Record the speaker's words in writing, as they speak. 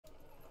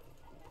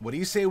What do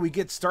you say we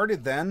get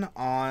started then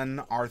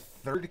on our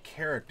third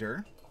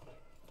character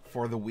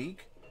for the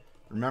week?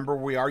 Remember,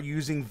 we are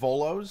using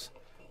Volos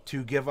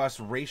to give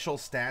us racial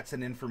stats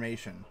and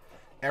information.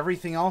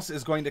 Everything else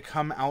is going to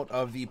come out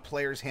of the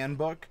player's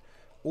handbook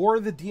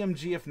or the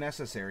DMG if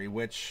necessary,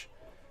 which,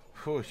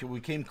 whew, we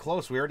came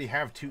close. We already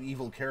have 2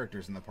 evil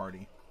characters in the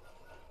party.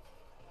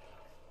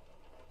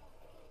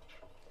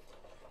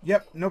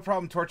 Yep, no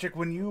problem, Torchic.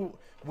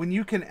 When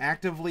you can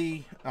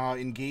actively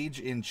engage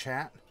in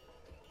chat,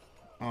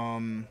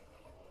 pardon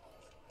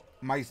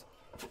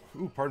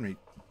me,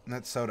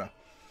 that's soda.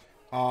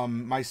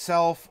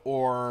 Myself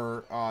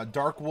or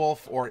Dark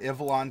Wolf or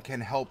Ivalon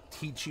can help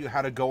teach you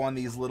how to go on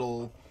these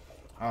little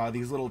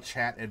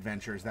chat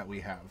adventures that we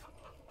have.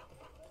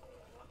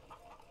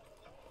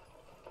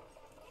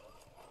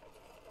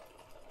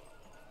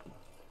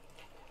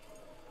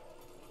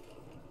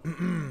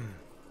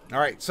 All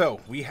right, so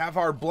we have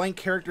our blank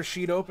character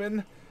sheet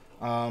open.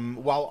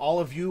 While all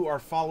of you are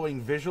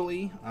following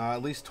visually,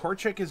 at least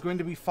Torchic is going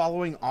to be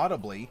following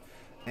audibly.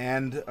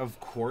 And, of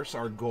course,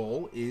 our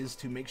goal is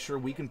to make sure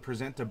we can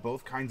present to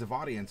both kinds of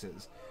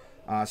audiences.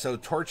 So,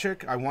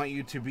 Torchic, I want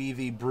you to be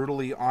the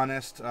brutally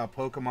honest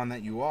Pokemon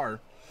that you are.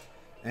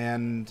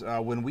 And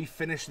when we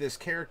finish this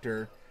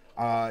character,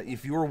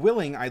 if you're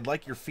willing, I'd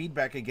like your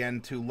feedback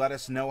again to let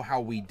us know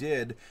how we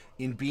did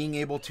in being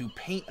able to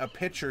paint a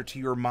picture to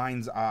your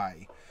mind's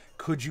eye.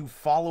 Could you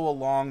follow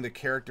along the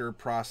character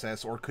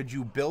process, or could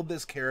you build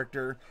this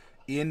character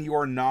in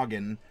your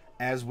noggin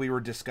as we were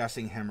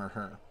discussing him or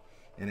her?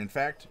 And in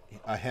fact,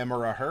 a him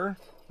or a her,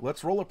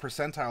 let's roll a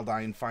percentile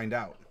die and find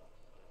out.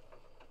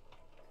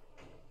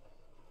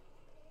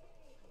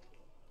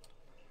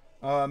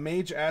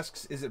 Mage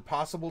asks, is it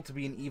possible to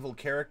be an evil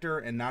character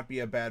and not be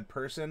a bad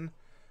person?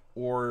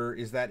 Or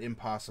is that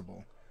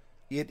impossible?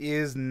 It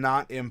is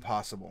not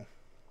impossible.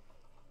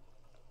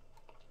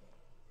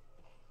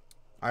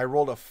 I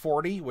rolled a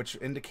 40, which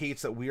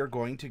indicates that we are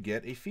going to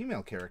get a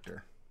female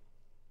character.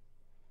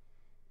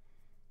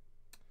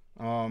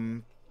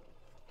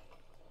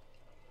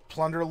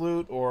 Plunder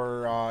Loot,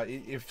 or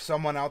if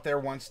someone out there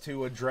wants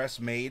to address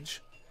Mage's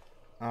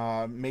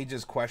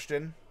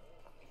question,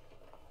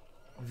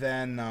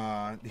 then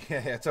yeah,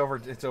 it's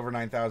over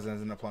 9,000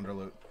 isn't it, Plunder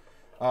Loot?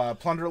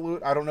 Plunder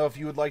Loot, I don't know if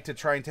you would like to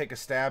try and take a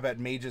stab at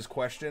Mage's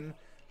question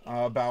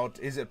about,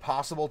 is it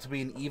possible to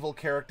be an evil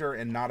character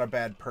and not a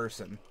bad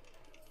person?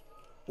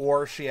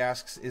 Or she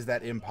asks, is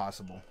that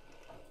impossible?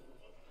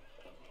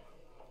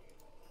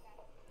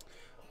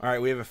 Alright,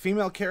 we have a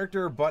female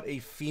character, but a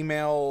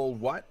female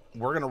what?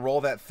 We're going to roll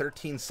that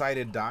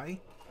 13-sided die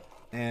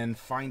and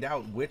find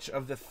out which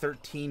of the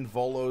 13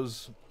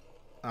 Volo's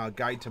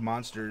Guide to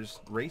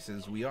Monsters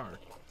races we are.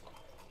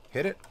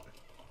 Hit it.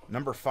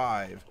 Number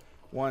 5.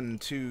 1,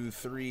 2,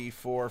 3,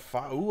 4,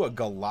 5. Ooh, a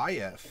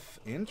Goliath.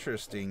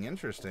 Interesting,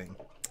 interesting.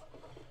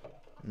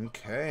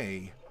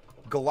 Okay.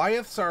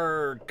 Goliaths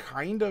are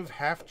kind of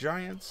half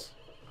giants.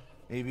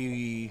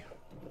 Maybe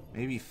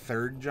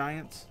third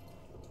giants.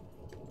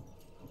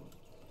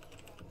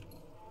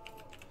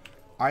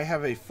 I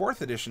have a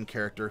 4th edition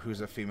character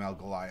who's a female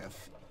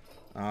Goliath.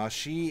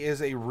 She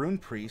is a rune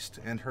priest,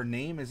 and her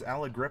name is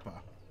Allegrippa.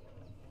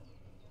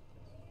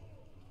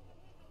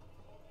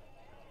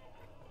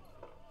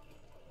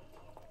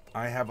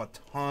 I have a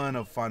ton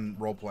of fun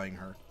role-playing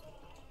her.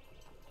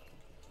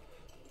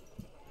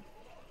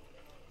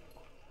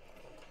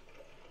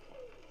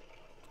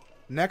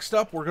 Next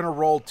up, we're going to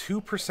roll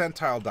 2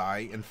 percentile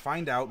die and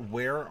find out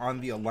where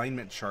on the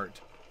alignment chart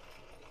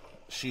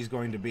she's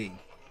going to be.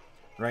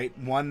 Right?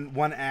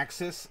 One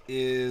axis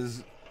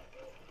is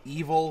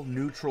evil,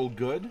 neutral,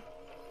 good.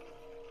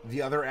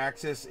 The other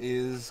axis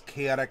is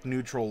chaotic,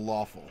 neutral,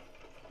 lawful.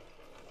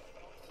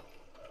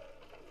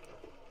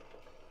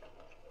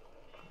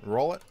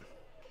 Roll it.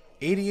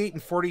 88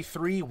 and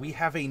 43, we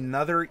have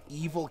another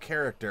evil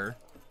character.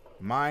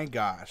 My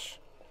gosh.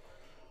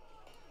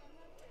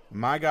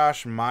 My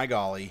gosh, my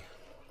golly.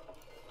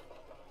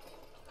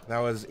 That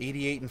was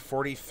 88 and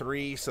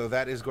 43, so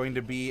that is going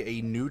to be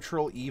a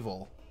neutral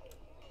evil.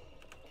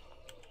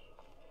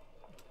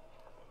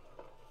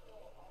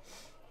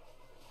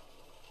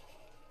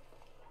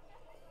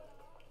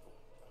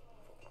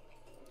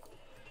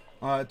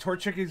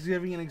 Torchic is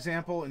giving an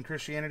example. In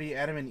Christianity,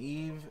 Adam and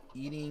Eve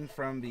eating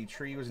from the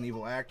tree was an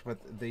evil act,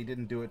 but they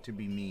didn't do it to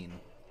be mean.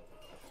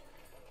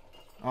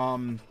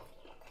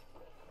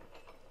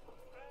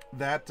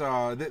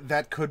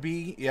 That could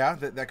be, yeah,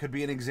 that could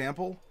be an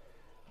example.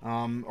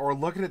 Or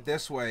look at it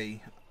this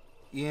way.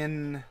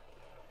 In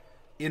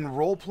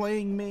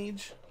role-playing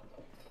Mage,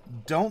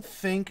 don't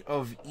think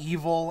of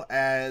evil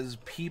as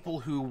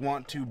people who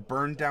want to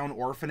burn down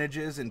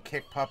orphanages and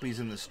kick puppies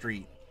in the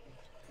street.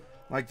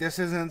 Like, this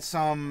isn't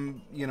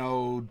some, you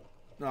know,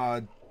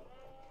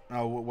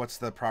 what's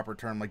the proper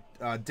term? Like,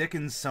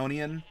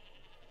 Dickinsonian.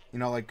 You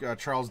know, like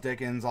Charles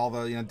Dickens, all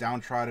the, you know,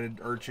 downtrodden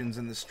urchins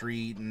in the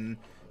street, and,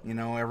 you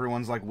know,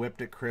 everyone's, like,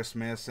 whipped at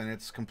Christmas, and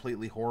it's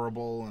completely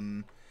horrible,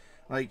 and,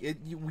 Like,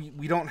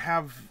 we don't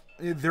have...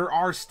 There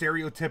are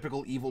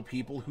stereotypical evil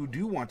people who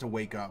do want to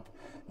wake up.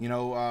 You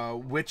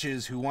know,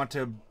 witches who want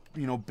to,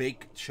 you know,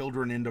 bake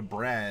children into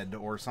bread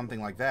or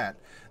something like that.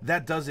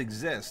 That does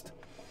exist.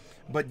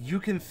 But you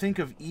can think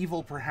of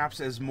evil perhaps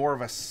as more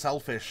of a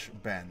selfish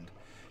bend.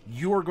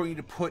 You are going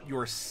to put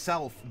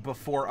yourself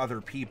before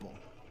other people.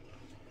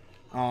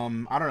 I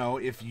don't know,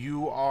 if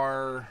you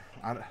are...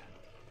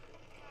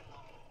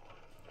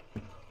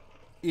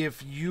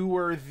 If you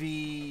were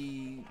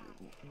the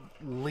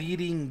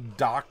leading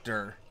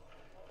doctor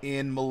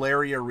in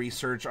malaria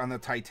research on the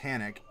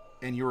Titanic,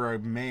 and you're a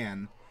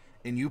man,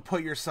 and you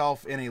put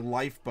yourself in a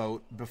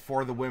lifeboat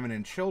before the women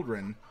and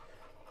children,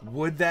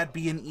 would that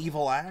be an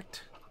evil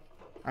act?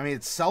 I mean,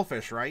 it's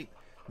selfish, right?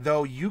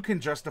 Though you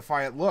can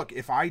justify it. Look,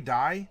 if I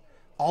die,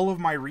 all of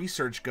my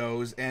research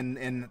goes,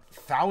 and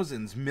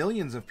thousands,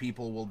 millions of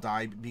people will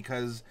die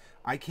because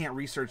I can't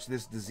research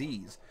this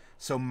disease.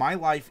 So my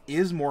life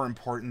is more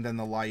important than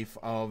the life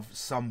of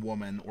some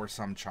woman or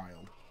some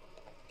child.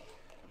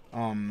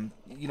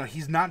 You know,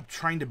 he's not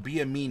trying to be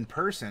a mean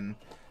person,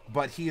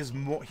 but he has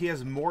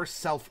more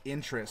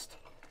self-interest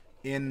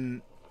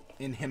in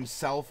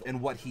himself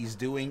and what he's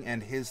doing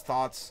and his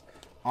thoughts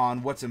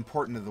on what's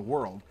important to the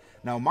world.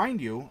 Now,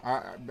 mind you,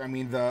 I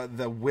mean,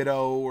 the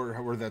widow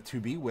or the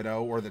to-be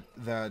widow or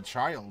the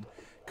child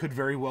could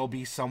very well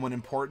be someone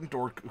important,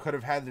 or could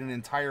have had an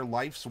entire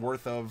life's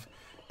worth of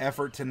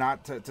effort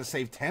to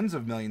save tens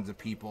of millions of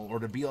people, or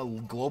to be a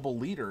global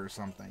leader or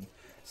something.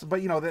 So,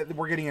 but, you know,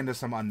 we're getting into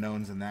some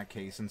unknowns in that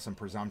case and some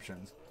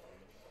presumptions.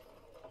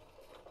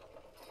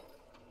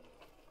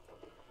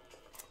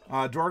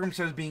 Dorgrim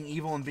says being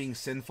evil and being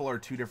sinful are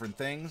two different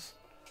things.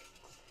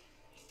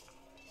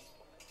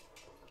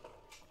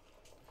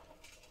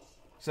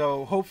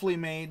 So hopefully,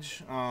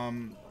 Mage,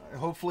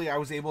 hopefully I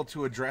was able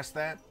to address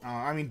that.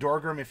 I mean,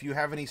 Dorgrim, if you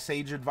have any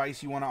sage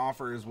advice you want to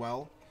offer as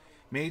well.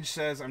 Mage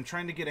says, I'm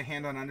trying to get a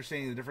hand on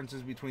understanding the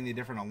differences between the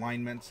different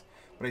alignments,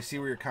 but I see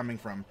where you're coming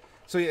from.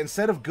 So yeah,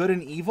 instead of good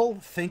and evil,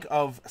 think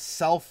of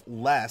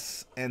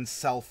selfless and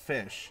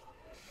selfish.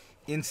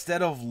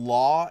 Instead of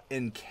law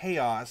and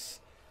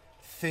chaos,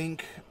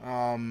 think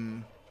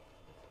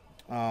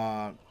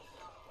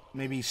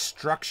maybe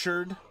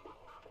structured,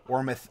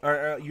 or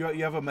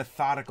you have a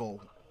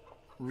methodical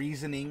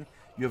reasoning,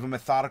 you have a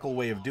methodical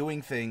way of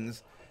doing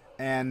things,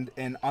 and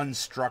an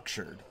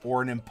unstructured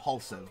or an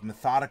impulsive.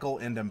 Methodical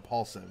and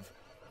impulsive.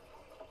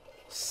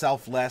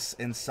 Selfless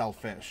and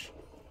selfish.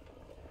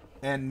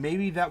 And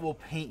maybe that will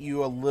paint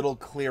you a little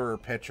clearer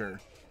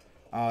picture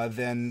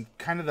than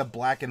kind of the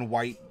black and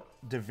white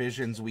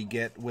divisions we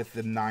get with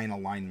the 9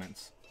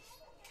 alignments.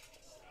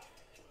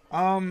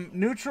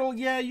 Neutral,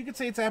 yeah, you could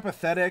say it's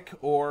apathetic,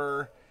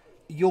 or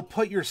you'll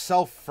put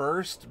yourself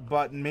first,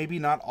 but maybe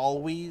not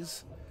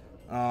always.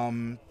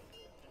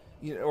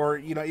 Or,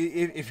 you know,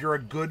 if you're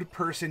a good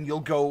person, you'll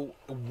go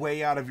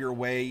way out of your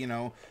way, you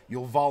know,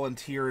 you'll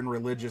volunteer in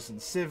religious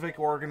and civic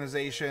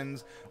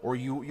organizations, or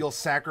you'll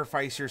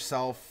sacrifice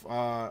yourself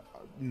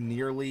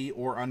nearly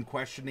or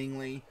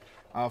unquestioningly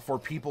for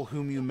people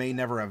whom you may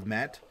never have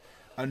met.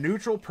 A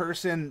neutral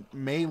person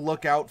may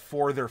look out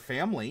for their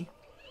family,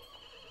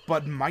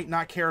 but might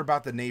not care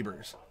about the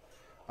neighbors.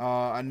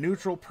 A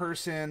neutral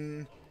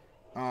person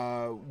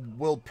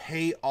will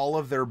pay all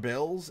of their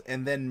bills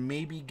and then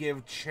maybe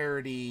give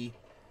charity,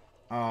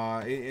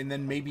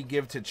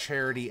 to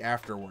charity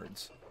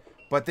afterwards.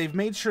 But they've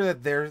made sure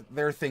that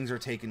their things are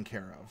taken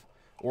care of,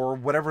 or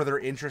whatever their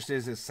interest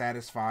is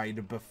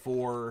satisfied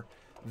before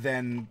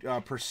then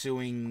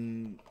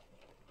pursuing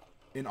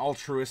an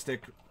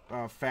altruistic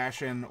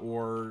fashion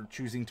or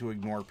choosing to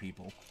ignore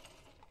people.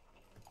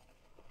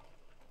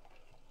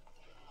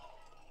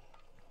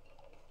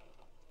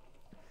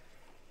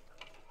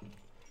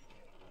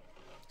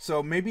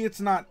 So maybe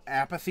it's not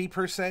apathy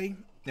per se.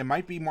 It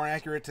might be more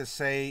accurate to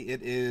say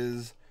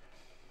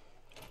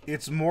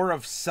it's more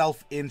of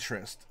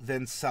self-interest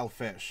than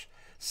selfish.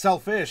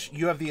 Selfish,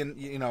 you have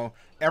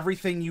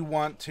everything you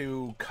want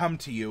to come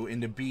to you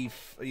and to be,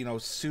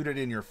 suited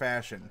in your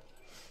fashion.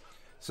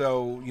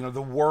 So,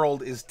 the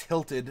world is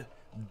tilted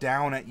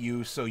down at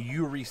you, so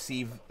you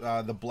receive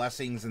the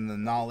blessings and the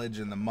knowledge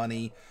and the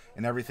money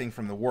and everything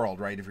from the world,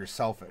 right? If you're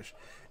selfish.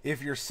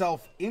 If you're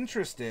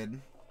self-interested,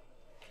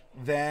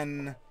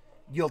 then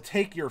you'll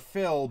take your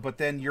fill, but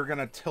then you're going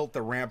to tilt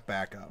the ramp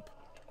back up.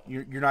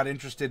 You're not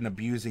interested in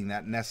abusing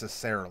that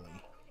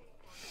necessarily.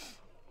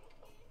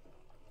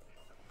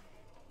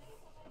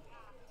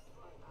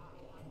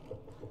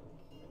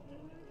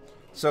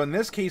 So in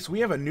this case, we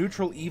have a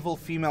neutral evil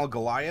female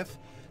Goliath.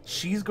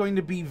 She's going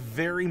to be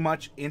very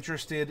much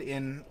interested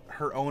in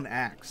her own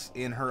acts,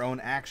 in her own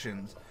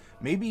actions.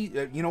 Maybe,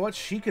 you know what?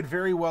 She could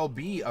very well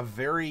be a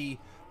very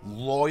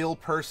loyal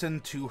person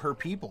to her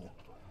people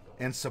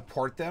and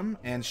support them,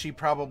 and she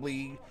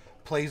probably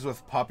plays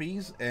with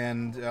puppies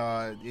and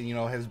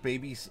has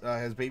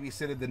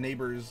babysitted the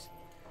neighbor's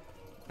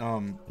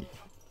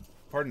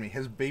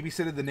has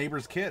babysitted the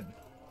neighbor's kid.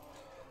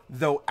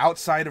 Though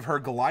outside of her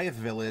Goliath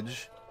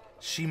village,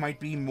 she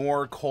might be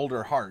more cold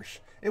or harsh.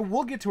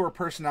 We'll get to her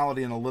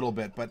personality in a little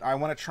bit, but I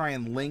want to try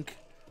and link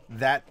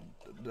that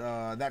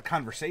that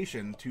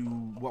conversation to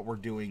what we're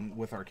doing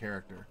with our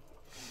character.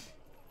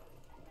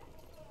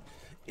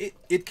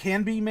 It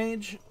can be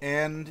mage,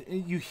 and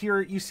you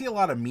see a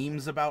lot of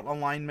memes about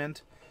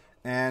alignment,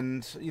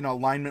 and you know,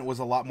 alignment was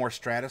a lot more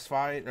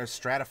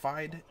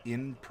stratified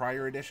in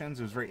prior editions.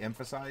 It was very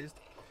emphasized.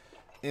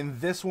 In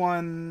this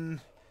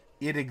one,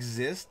 it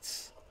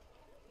exists.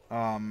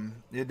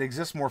 It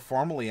exists more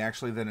formally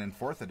actually than in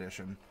 4th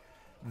edition,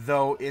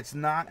 though it's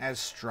not as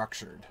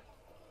structured.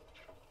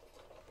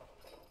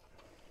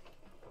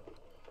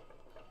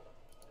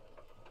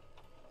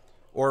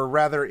 Or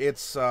rather,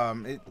 it's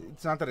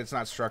not that it's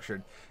not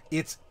structured.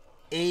 It's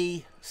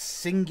a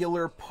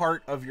singular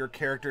part of your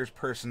character's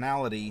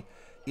personality.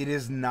 It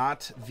is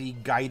not the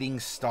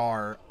guiding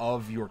star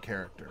of your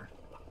character,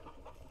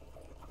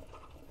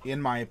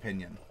 in my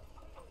opinion.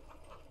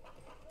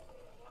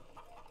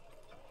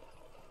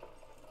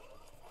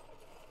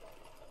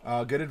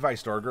 Good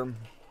advice, Dorgrim.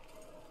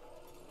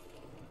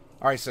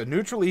 Alright, so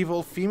neutral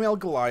evil, female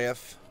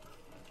Goliath.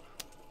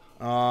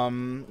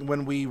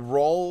 When we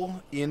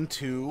roll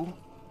into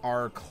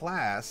our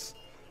class,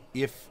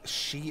 if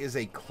she is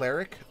a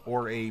cleric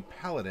or a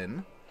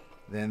paladin,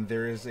 then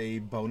there is a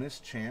bonus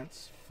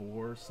chance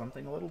for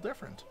something a little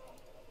different.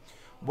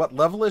 What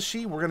level is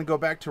she? We're going to go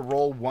back to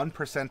roll 1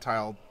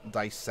 percentile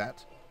dice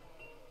set.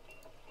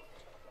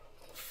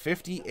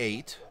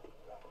 58.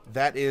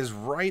 That is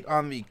right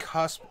on the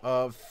cusp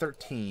of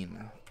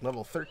 13.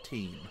 Level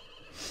 13.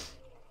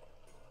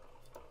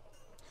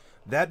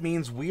 That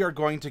means we are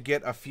going to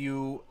get a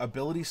few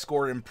ability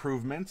score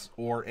improvements,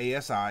 or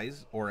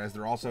ASIs, or as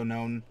they're also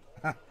known,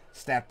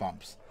 stat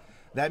bumps.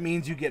 That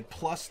means you get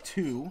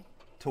 +2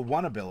 to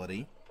 1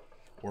 ability,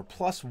 or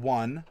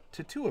 +1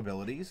 to 2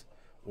 abilities,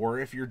 or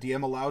if your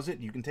DM allows it,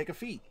 you can take a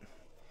feat.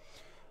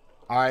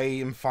 I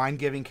am fine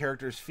giving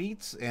characters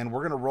feats, and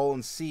we're going to roll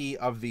and see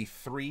of the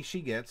 3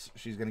 she gets.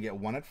 She's going to get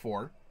 1 at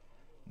 4,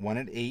 1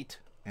 at 8,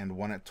 and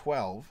 1 at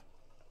 12.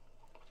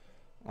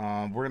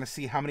 We're going to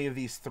see how many of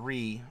these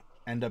 3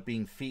 end up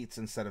being feats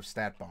instead of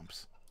stat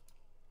bumps.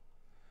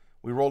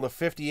 We rolled a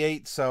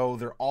 58, so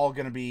they're all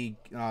going to be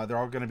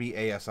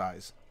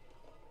ASIs.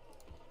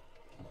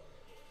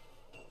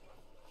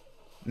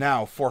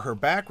 Now, for her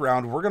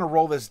background, we're going to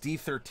roll this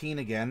D13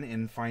 again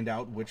and find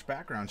out which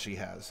background she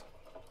has.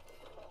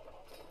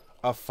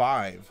 A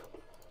 5.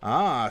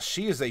 Ah,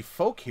 she is a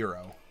folk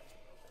hero.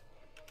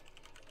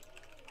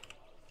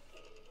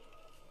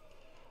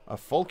 A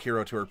folk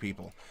hero to her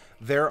people.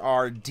 There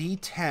are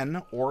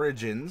D10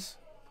 origins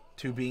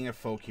to being a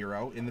folk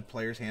hero in the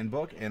player's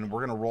handbook, and we're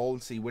going to roll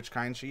and see which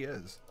kind she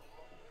is.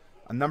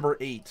 A number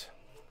 8.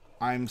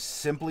 I'm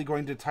simply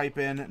going to type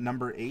in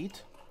number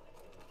 8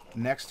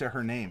 next to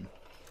her name.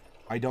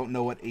 I don't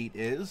know what 8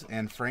 is,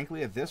 and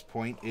frankly, at this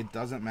point, it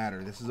doesn't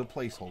matter. This is a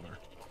placeholder.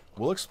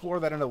 We'll explore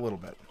that in a little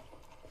bit.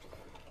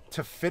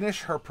 To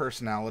finish her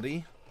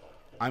personality,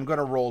 I'm going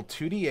to roll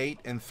 2d8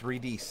 and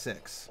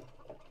 3d6.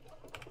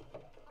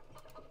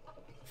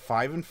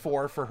 5 and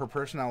 4 for her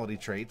personality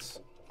traits.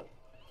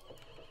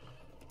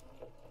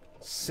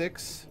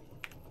 6,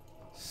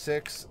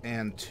 6,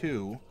 and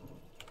 2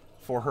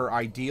 for her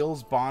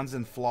ideals, bonds,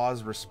 and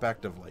flaws,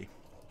 respectively.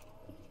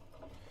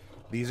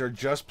 These are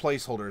just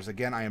placeholders.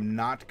 Again, I am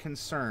not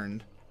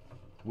concerned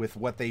with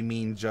what they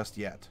mean just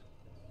yet.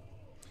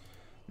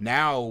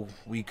 Now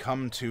we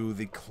come to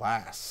the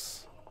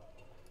class.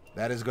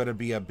 That is going to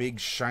be a big,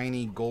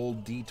 shiny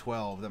gold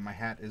D12 that my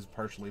hat is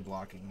partially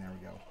blocking. There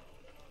we go.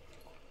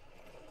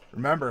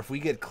 Remember, if we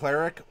get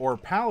cleric or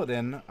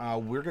paladin,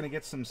 we're going to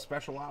get some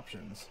special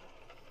options.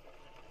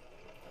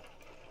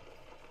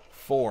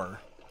 4.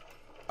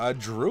 A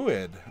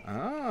druid.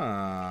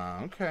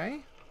 Ah,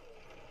 okay.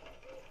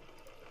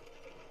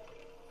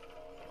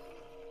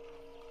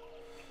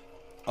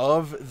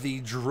 Of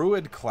the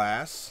druid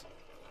class,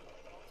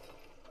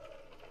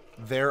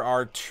 there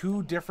are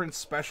 2 different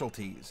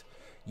specialties.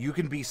 You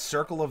can be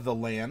Circle of the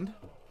Land,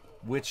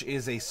 which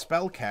is a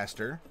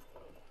spellcaster,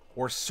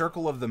 or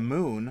Circle of the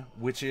Moon,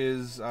 which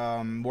is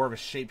more of a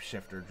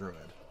shapeshifter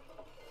druid.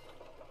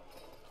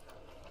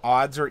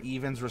 Odds or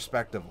evens,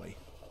 respectively.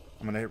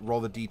 I'm going to roll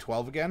the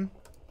D12 again.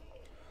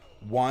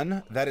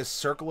 1, that is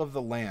Circle of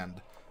the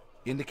Land,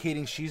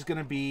 indicating she's going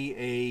to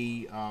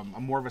be a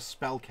more of a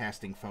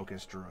spellcasting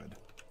focused druid.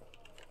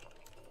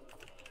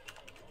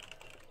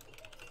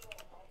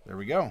 There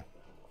we go.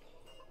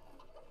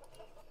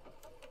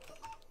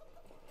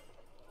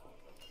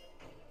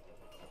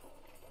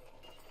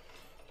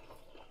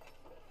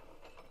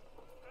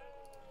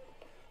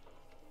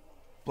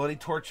 Bloody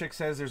Torchic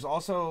says there's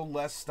also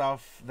less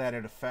stuff that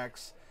it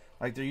affects.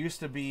 Like there used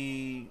to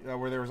be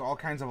where there was all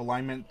kinds of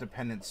alignment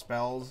dependent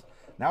spells.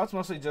 Now it's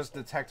mostly just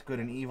detect good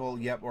and evil,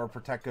 yep, or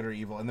protect good or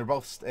evil, and they're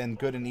both and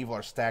good and evil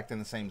are stacked in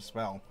the same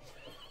spell.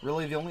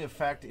 Really, the only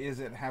effect it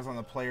has on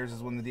the players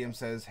is when the DM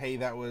says, "Hey,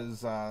 that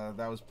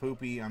was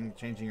poopy. I'm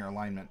changing your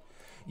alignment."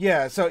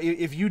 Yeah. So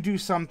if you do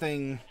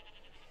something,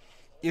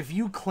 if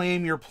you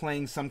claim you're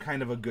playing some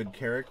kind of a good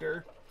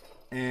character,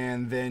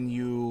 and then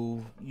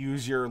you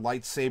use your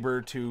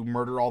lightsaber to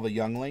murder all the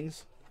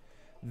younglings,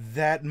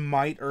 that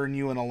might earn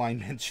you an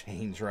alignment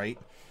change, right?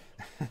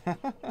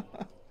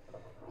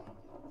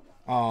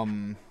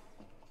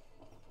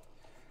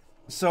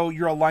 So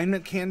your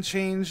alignment can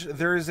change.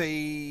 There's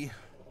the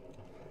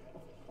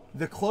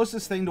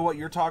closest thing to what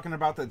you're talking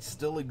about that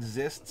still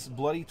exists,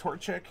 Bloody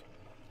Torchic,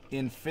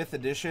 in 5th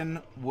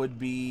edition would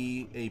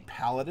be a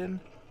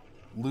paladin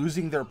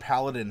losing their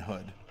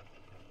paladinhood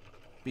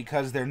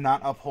because they're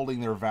not upholding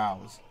their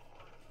vows.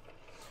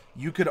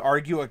 You could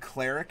argue a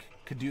cleric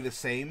could do the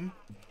same,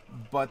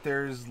 but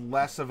there's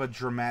less of a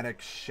dramatic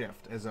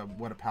shift as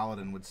what a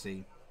paladin would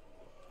see.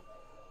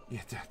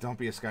 Yeah, don't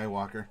be a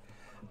Skywalker.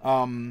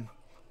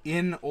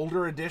 In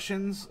older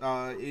editions,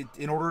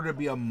 in order to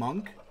be a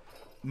monk,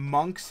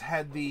 monks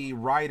had the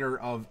rider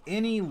of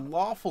any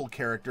lawful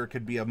character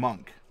could be a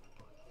monk.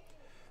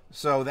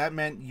 So that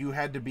meant you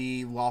had to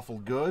be lawful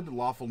good,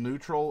 lawful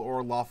neutral,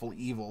 or lawful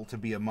evil to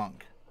be a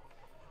monk,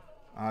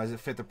 as it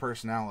fit the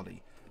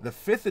personality. The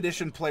 5th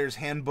edition player's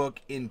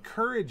handbook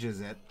encourages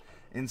it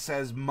and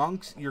says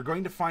monks, you're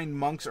going to find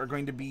monks are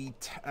going to be,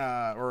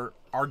 or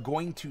are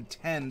going to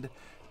tend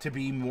to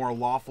be more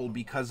lawful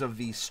because of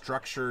the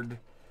structured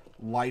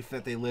life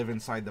that they live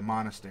inside the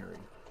monastery.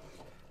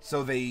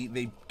 So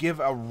they give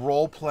a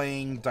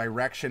role-playing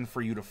direction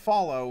for you to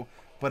follow,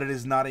 but it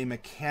is not a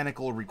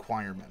mechanical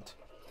requirement.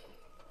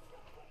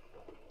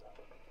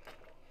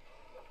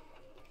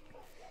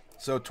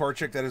 So,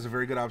 Torchic, that is a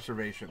very good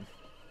observation.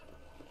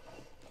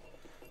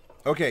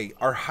 Okay,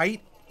 our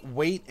height,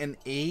 weight, and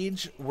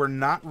age we're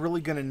not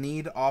really going to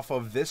need off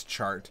of this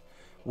chart,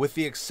 with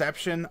the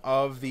exception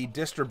of the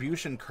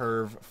distribution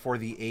curve for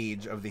the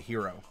age of the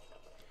hero.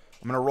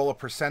 I'm going to roll a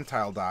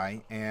percentile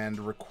die and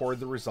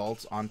record the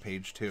results on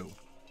page 2.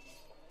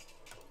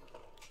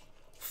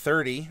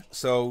 30,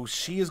 so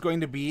she is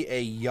going to be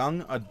a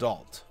young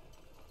adult.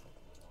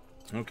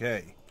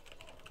 Okay.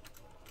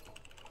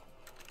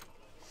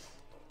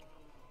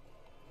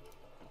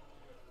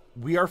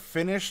 We are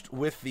finished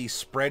with the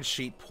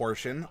spreadsheet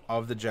portion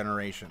of the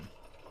generation.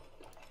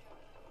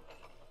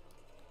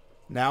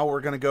 Now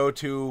we're going to go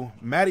to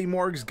Matty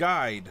Morg's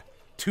guide,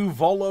 to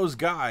Volo's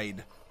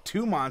guide,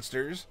 to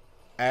monsters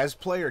as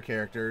player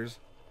characters,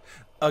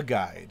 a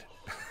guide.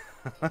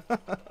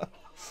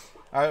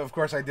 Of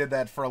course, I did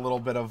that for a little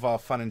bit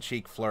of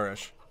fun-in-cheek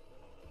flourish.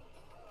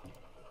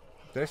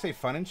 Did I say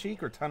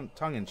fun-in-cheek or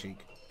tongue-in-cheek?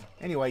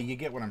 Anyway, you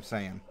get what I'm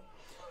saying.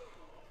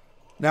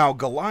 Now,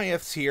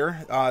 Goliaths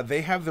here,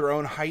 they have their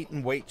own height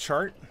and weight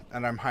chart,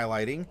 and I'm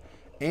highlighting,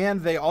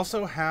 and they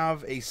also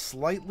have a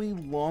slightly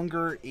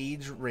longer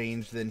age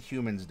range than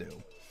humans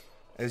do.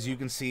 As you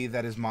can see,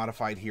 that is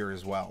modified here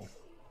as well.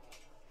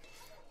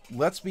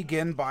 Let's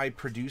begin by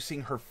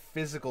producing her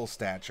physical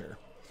stature.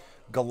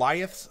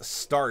 Goliaths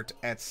start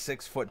at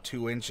 6 foot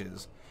 2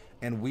 inches,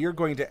 and we are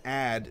going to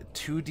add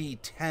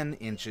 2d10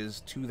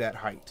 inches to that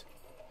height.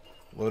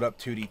 Load up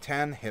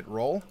 2d10, hit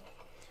roll.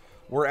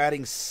 We're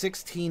adding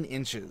 16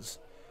 inches,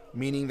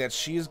 meaning that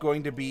she is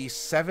going to be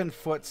 7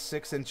 foot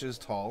 6 inches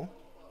tall.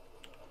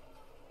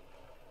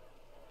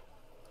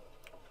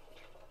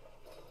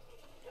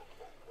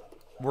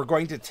 We're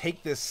going to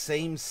take this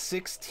same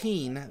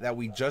 16 that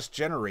we just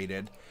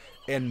generated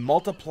and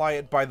multiply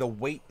it by the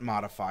weight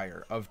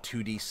modifier of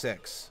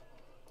 2d6.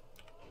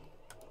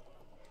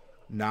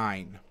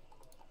 9.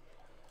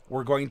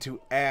 We're going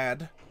to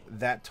add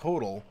that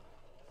total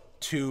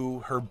to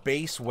her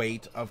base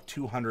weight of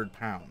 200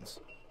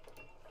 pounds.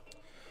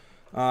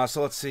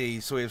 So let's see.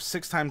 So we have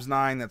 6 times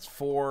 9, that's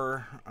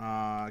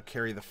 4.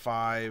 Carry the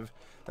 5.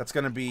 That's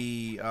going to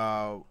be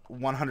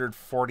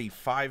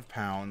 145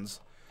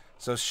 pounds.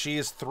 So she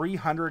is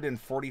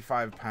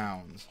 345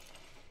 pounds.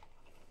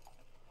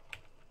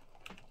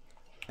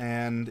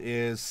 And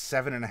is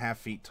 7.5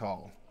 feet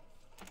tall.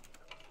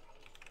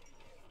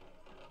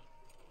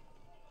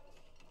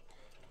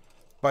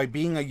 By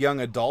being a young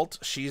adult,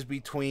 she's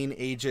between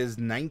ages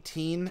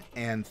 19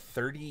 and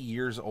 30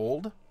 years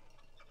old.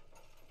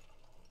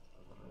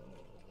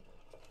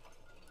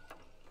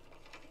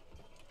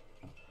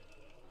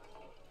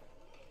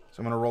 So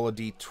I'm going to roll a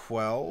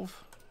d12.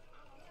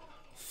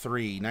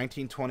 3.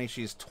 19, 20.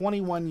 She's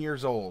 21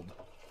 years old.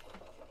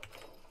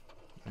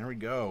 There we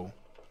go.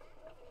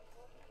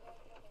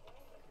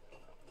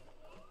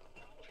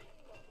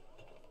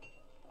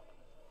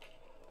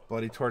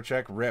 Bloody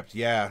Torchic ripped.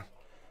 Yeah.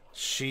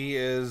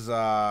 She's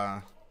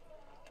a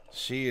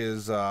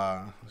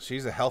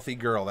healthy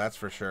girl, that's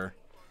for sure.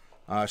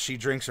 She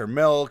drinks her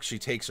milk, she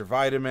takes her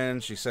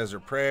vitamins, she says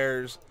her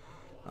prayers,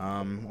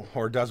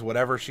 or does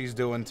whatever she's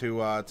doing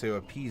to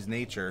appease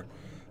nature,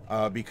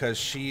 because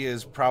she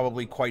is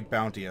probably quite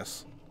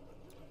bounteous.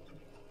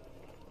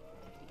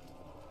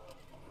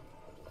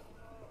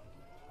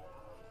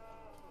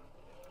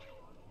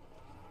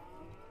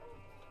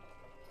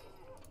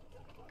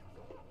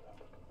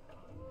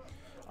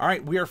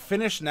 Alright, we are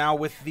finished now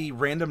with the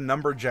random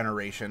number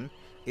generation.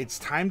 It's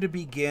time to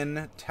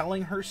begin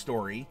telling her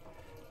story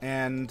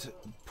and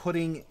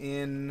putting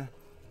in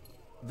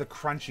the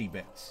crunchy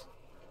bits.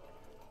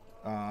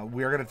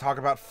 We are going to talk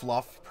about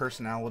fluff,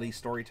 personality,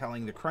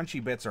 storytelling. The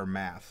crunchy bits are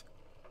math.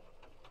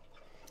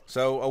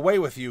 So, away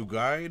with you,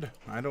 guide.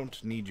 I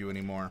don't need you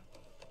anymore.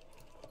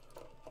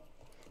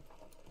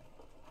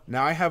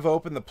 Now I have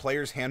opened the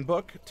Player's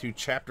Handbook to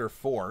Chapter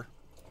 4,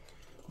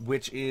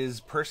 which is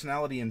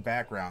personality and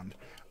background.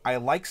 I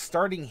like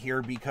starting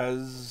here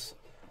because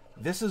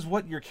this is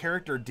what your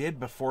character did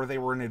before they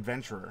were an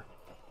adventurer.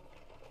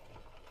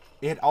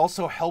 It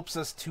also helps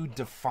us to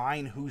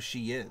define who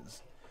she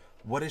is.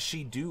 What does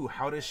she do?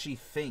 How does she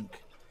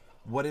think?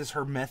 What is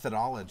her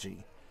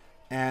methodology?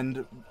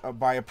 And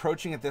by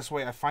approaching it this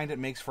way, I find it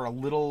makes for a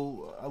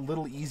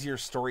little easier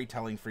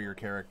storytelling for your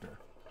character.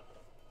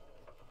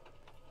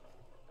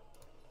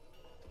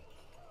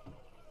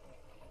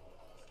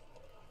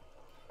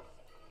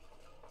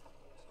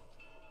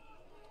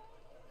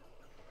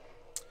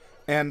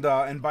 And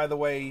by the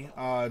way,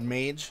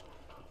 Mage,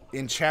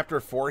 in Chapter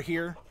 4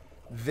 here,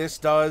 this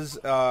does,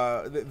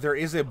 there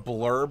is a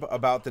blurb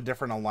about the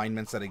different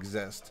alignments that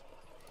exist.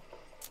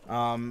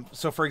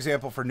 So, for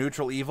example, for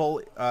neutral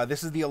evil,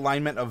 this is the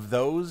alignment of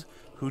those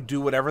who do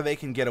whatever they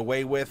can get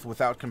away with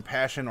without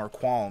compassion or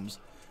qualms.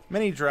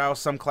 Many drow,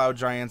 some cloud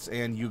giants,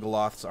 and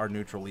Yugoloths are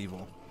neutral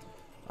evil.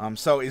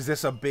 So is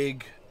this a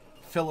big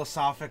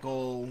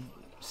philosophical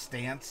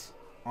stance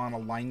on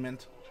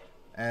alignment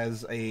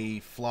as a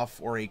fluff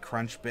or a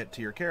crunch bit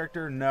to your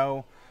character?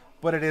 No,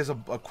 but it is a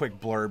quick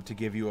blurb to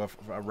give you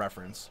a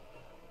reference.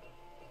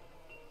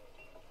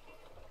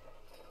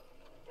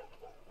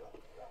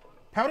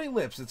 Pouty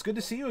Lips, it's good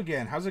to see you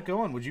again. How's it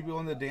going? Would you be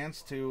willing to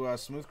dance to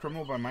Smooth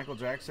Criminal by Michael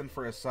Jackson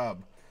for a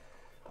sub?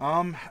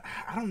 I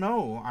don't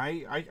know.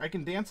 I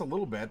can dance a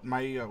little bit.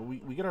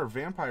 We get our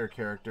vampire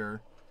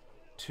character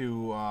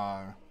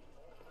to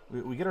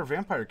we get our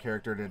vampire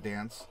character to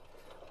dance.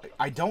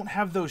 I don't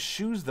have those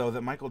shoes though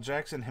that Michael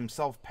Jackson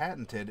himself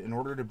patented in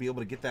order to be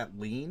able to get that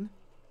lean,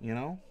 you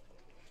know?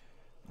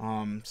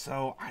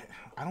 So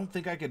I don't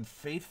think I could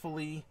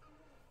faithfully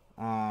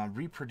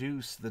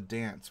reproduce the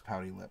dance,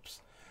 Pouty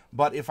Lips.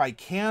 But if I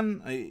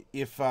can,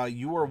 if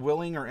you are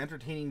willing or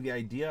entertaining the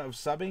idea of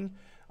subbing,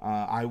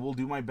 I will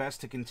do my best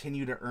to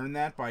continue to earn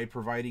that by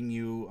providing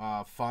you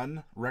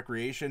fun,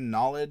 recreation,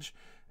 knowledge,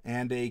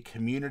 and a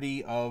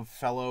community of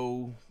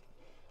fellow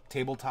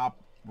tabletop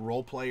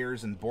role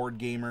players and board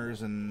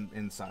gamers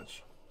and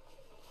such.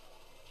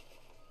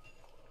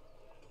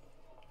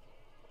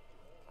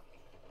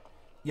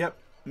 Yep,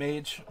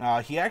 Mage.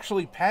 He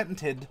actually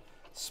patented,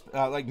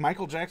 like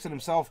Michael Jackson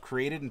himself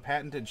created and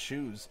patented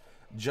shoes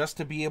just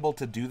to be able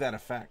to do that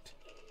effect.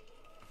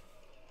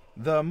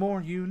 The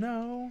more you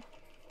know.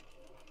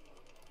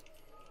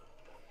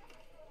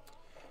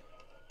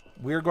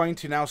 We're going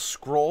to now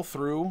scroll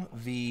through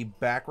the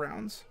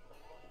backgrounds.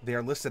 They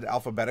are listed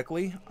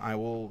alphabetically.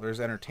 There's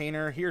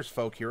Entertainer. Here's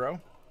Folk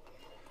Hero.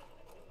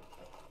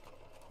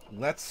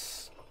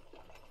 Let's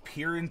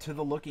peer into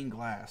the looking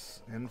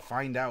glass and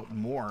find out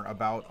more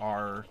about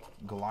our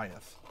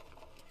Goliath.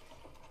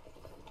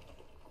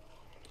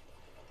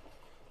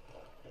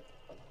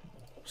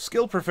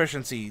 Skill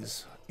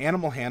proficiencies.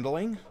 Animal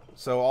handling.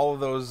 So all of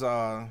those,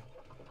 all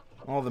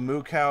the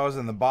moo cows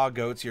and the bog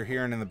goats you're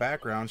hearing in the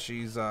background,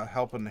 she's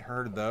helping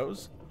herd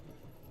those.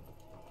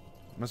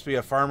 Must be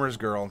a farmer's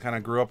girl and kind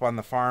of grew up on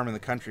the farm in the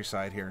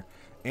countryside here.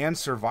 And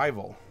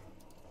survival.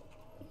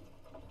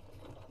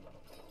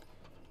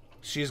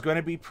 She's going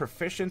to be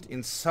proficient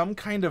in some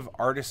kind of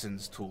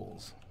artisan's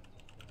tools.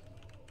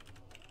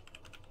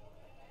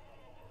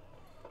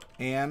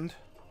 And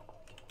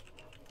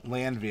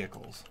land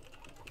vehicles.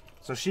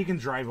 So she can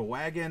drive a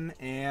wagon,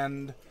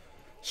 and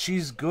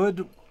she's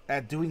good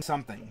at doing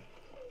something.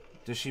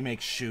 Does she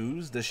make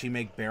shoes? Does she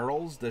make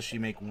barrels? Does she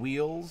make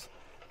wheels?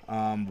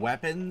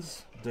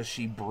 Weapons? Does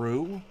she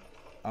brew?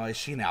 Is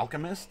she an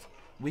alchemist?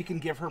 We can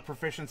give her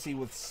proficiency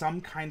with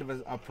some kind of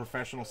a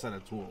professional set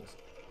of tools.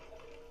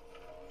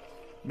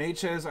 Mage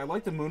says, I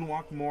like the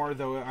Moonwalk more,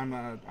 though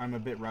I'm a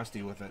bit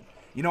rusty with it.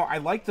 You know, I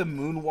like the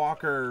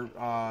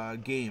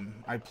Moonwalker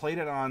game. I played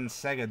it on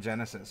Sega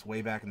Genesis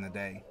way back in the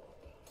day.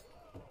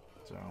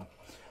 So,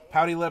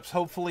 Pouty Lips,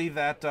 hopefully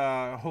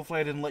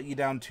I didn't let you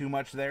down too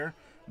much there.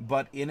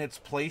 But in its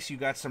place, you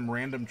got some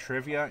random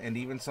trivia and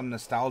even some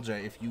nostalgia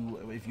if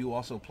you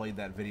also played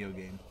that video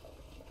game.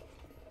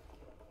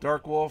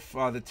 Dark Wolf,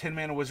 the Tin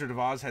Man Wizard of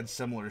Oz had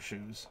similar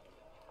shoes.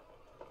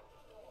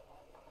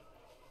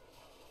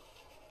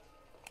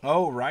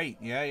 Oh, right.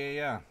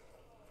 Yeah.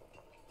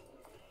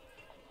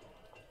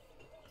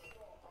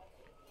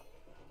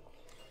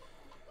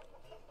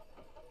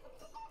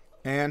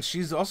 And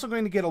she's also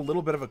going to get a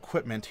little bit of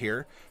equipment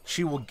here.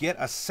 She will get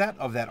a set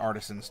of that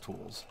artisan's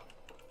tools.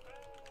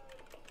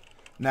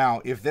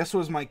 Now, if this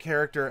was my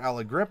character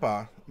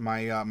Alagrippa,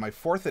 my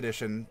 4th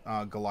edition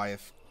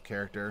Goliath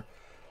character,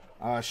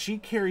 she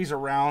carries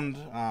around,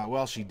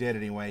 well, she did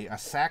anyway, a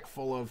sack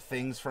full of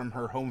things from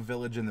her home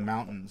village in the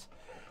mountains.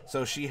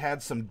 So she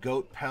had some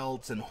goat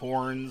pelts and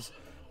horns.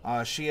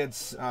 She had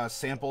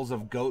samples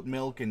of goat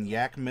milk and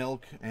yak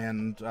milk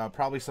and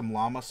probably some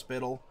llama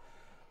spittle.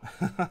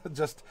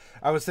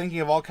 I was thinking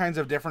of all kinds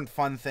of different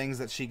fun things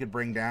that she could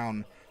bring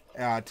down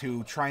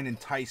to try and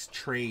entice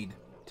trade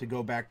to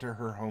go back to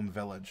her home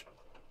village.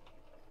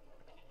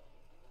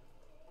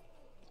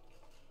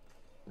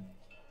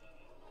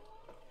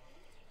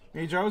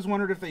 Mage, I always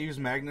wondered if they use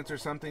magnets or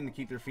something to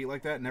keep their feet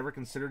like that. Never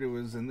considered it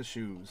was in the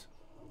shoes.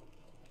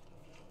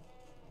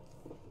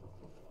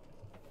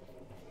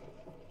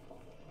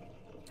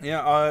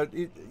 Yeah,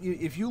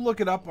 if you look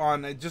it up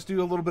on, just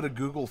do a little bit of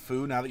Google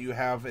Foo now that you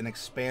have an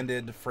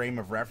expanded frame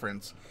of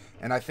reference,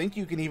 and I think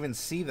you can even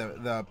see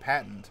the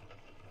patent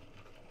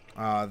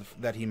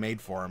that he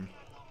made for him.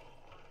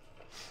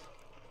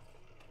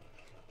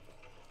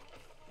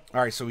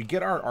 All right, so we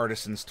get our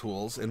artisan's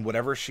tools and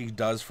whatever she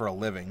does for a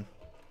living.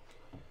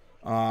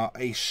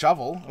 A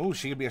shovel. Oh,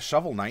 she could be a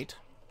shovel knight.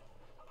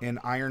 An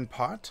iron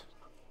pot.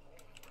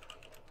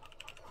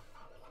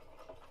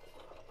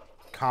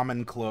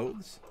 Common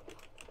clothes.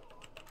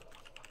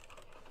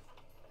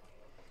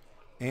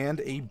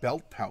 And a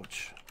belt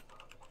pouch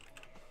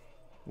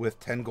with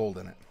 10 gold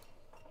in it.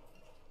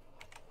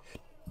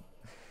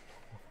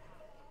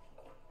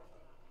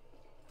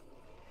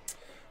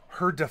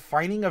 Her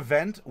defining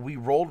event, we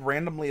rolled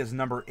randomly as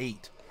number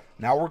 8.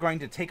 Now we're going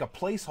to take a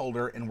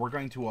placeholder and we're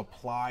going to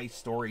apply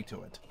story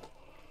to it.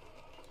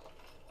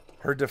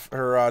 Her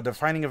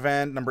defining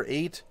event, number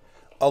 8.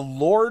 A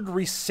lord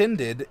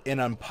rescinded an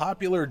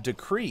unpopular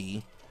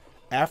decree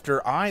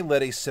after I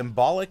led a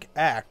symbolic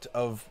act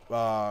of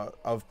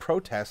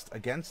protest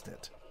against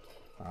it.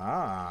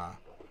 Ah.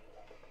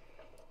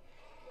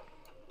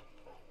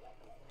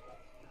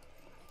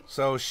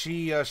 So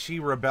she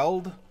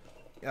rebelled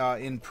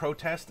in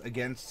protest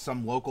against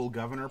some local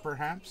governor,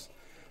 perhaps.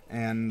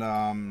 And,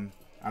 I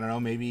don't know,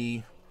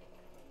 maybe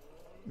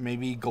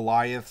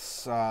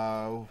Goliaths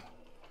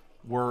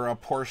were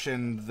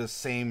apportioned the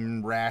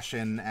same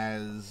ration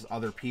as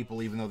other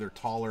people, even though they're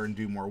taller and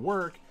do more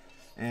work.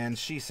 And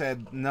she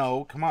said,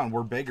 no, come on,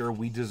 we're bigger,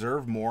 we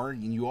deserve more,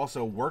 and you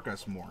also work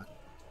us more.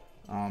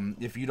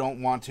 If you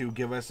don't want to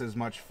give us as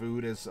much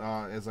food as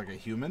like a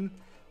human,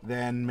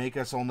 then make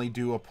us only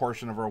do a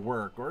portion of our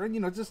work. Or, you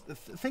know, just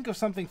think of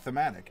something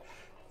thematic.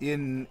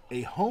 In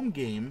a home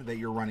game that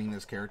you're running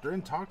this character,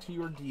 and talk to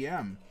your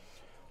DM.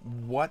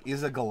 What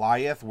is a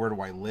Goliath? Where do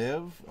I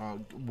live?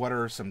 What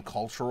are some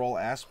cultural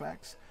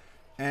aspects?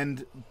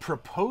 And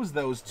propose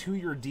those to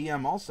your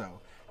DM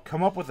also.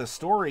 Come up with a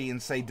story and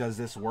say, does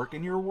this work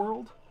in your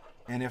world?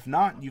 And if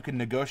not, you can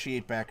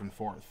negotiate back and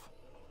forth.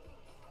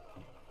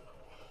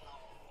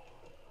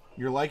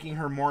 You're liking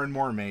her more and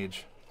more,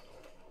 Mage.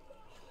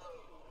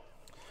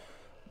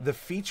 The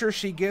feature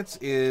she gets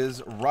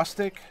is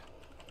rustic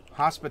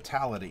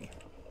hospitality.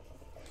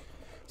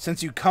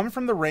 Since you come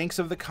from the ranks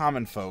of the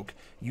common folk,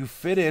 you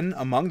fit in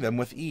among them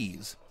with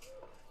ease.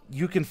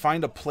 You can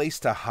find a place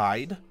to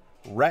hide,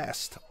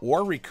 rest,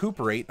 or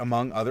recuperate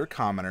among other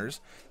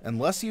commoners,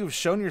 unless you have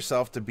shown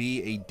yourself to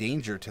be a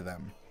danger to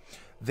them.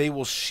 They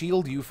will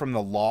shield you from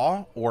the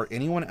law or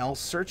anyone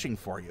else searching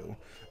for you,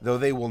 though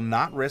they will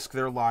not risk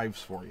their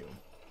lives for you.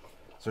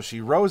 So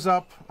she rose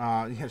up.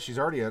 Yeah, she's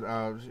already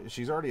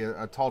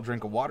a tall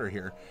drink of water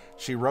here.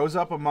 She rose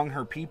up among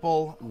her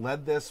people,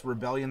 led this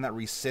rebellion that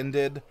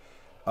rescinded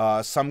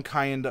some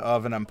kind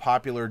of an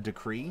unpopular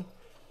decree,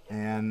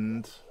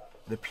 and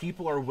the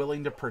people are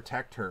willing to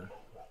protect her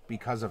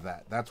because of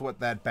that. That's what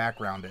that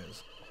background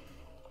is.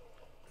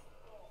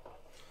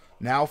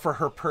 Now for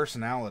her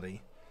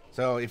personality.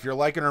 So if you're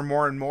liking her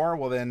more and more,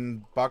 well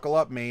then buckle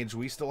up, Mage.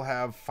 We still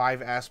have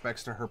 5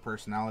 aspects to her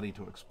personality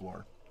to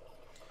explore.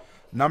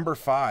 Number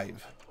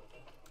 5.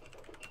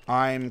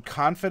 I'm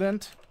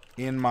confident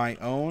in my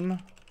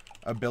own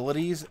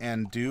abilities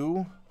and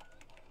do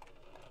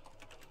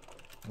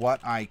what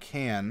I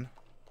can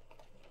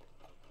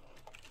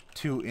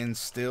to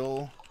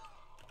instill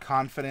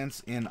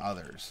confidence in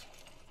others.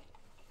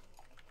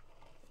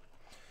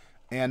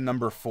 And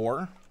number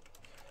 4.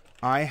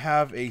 I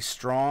have a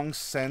strong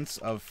sense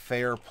of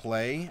fair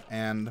play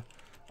and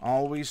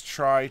always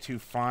try to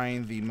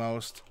find the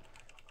most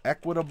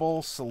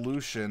equitable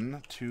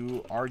solution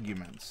to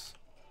arguments.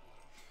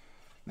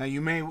 Now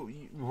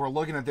we're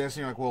looking at this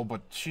and you're like, well,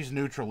 but she's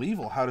neutral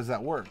evil. How does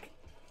that work?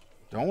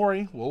 Don't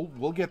worry,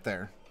 we'll get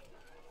there.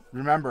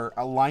 Remember,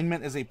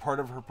 alignment is a part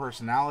of her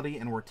personality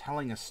and we're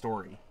telling a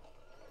story.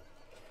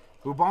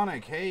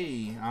 Bubonic,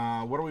 hey,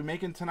 what are we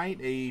making tonight?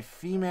 A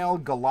female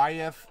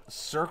Goliath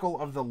Circle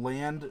of the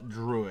Land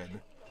Druid,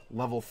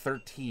 level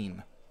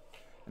 13.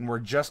 And we're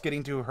just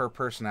getting to her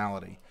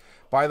personality.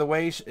 By the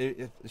way,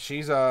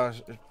 she's a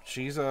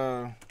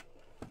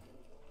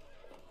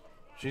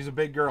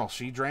big girl.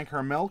 She drank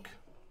her milk.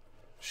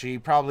 She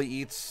probably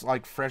eats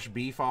like fresh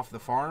beef off the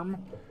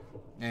farm,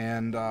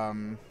 and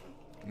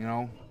you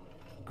know,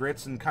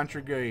 grits and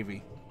country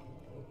gravy.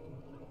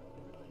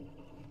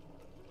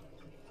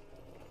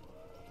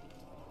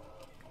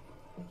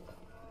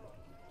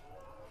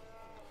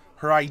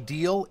 Her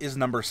ideal is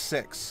number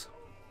 6.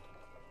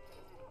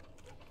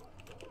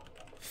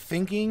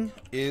 Thinking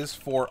is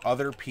for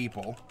other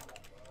people.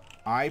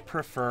 I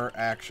prefer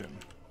action.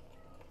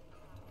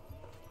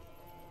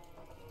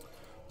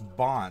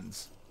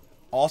 Bonds,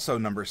 also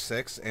number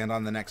 6, and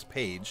on the next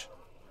page.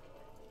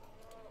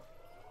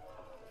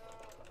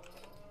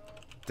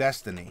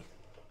 destiny.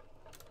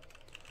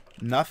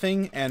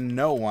 Nothing and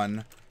no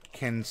one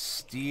can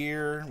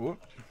steer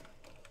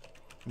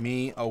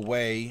me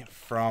away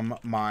from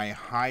my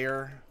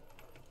higher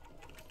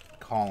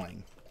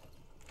calling.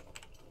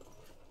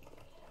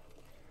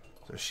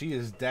 So she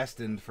is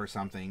destined for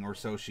something, or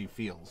so she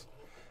feels.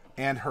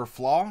 And her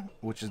flaw,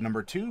 which is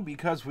number 2,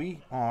 because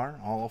we are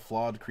all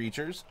flawed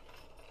creatures.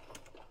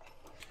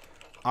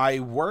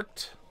 I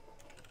worked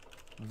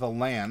the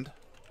land.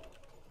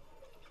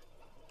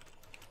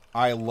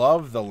 I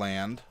love the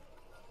land.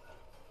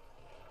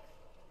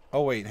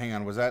 Oh, wait, hang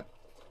on. That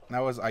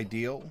was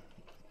ideal?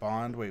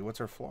 Bond? Wait, what's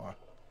her flaw?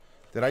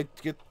 Did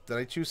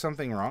I choose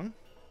something wrong?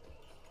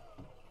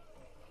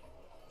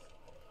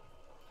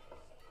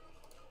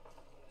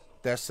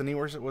 Destiny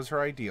was her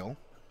ideal.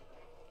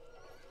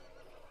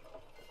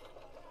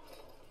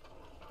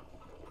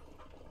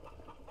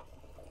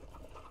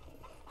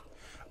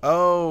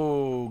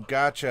 Oh,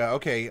 gotcha.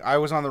 Okay, I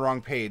was on the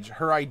wrong page.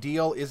 Her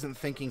ideal isn't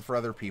thinking for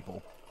other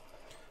people.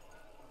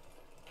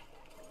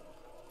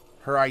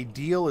 Her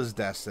ideal is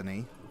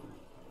destiny.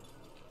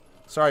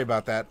 Sorry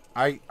about that.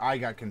 I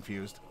got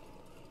confused.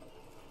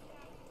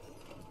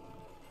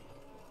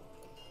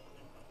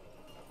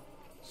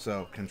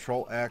 So,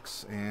 Control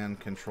X and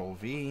Control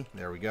V.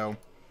 There we go.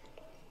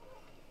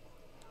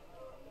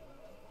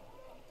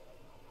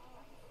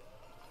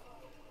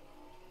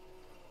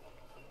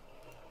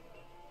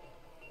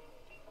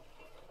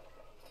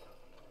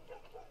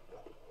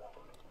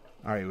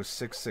 Alright, it was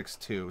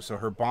 662. So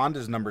her bond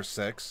is number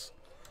 6.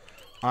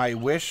 I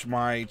wish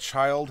my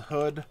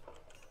childhood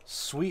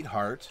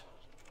sweetheart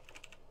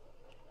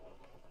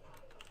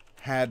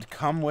had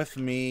come with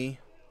me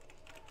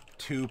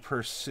to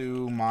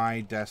pursue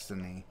my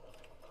destiny.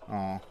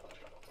 Oh,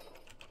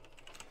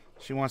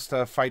 she wants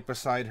to fight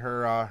beside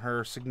her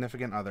her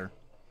significant other.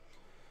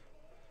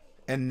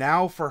 And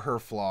now for her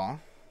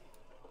flaw,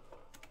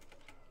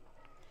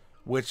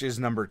 which is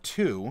number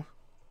 2.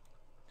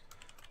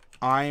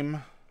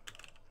 I'm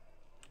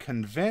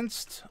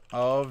convinced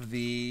of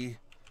the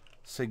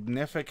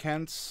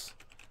significance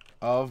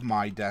of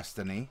my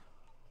destiny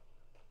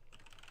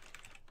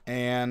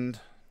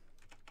and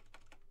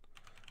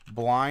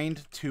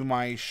blind to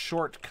my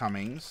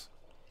shortcomings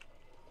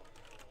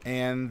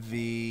and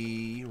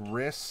the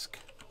risk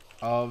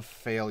of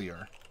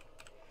failure.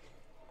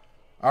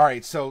 All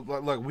right, so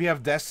look, we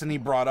have destiny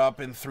brought up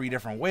in 3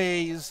 different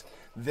ways.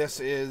 This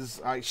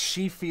is,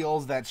 she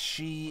feels that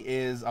she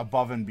is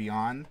above and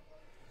beyond.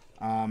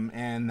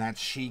 And that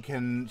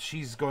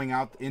she's going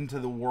out into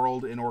the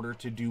world in order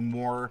to do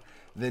more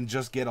than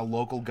just get a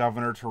local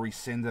governor to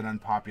rescind an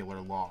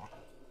unpopular law.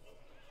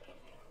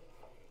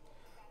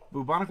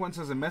 Bubonic One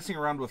says, I'm messing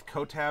around with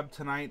Kotab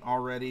tonight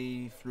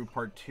already through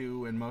part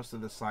 2 and most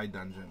of the side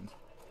dungeons.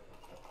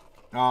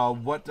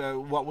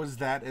 What was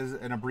that as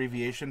an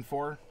abbreviation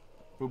for?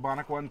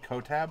 Bubonic One,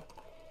 Kotab?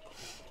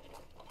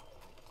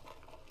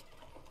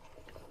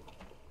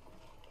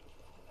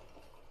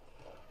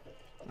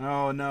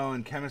 Oh no,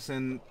 and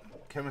Chemison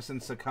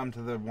succumbed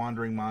to the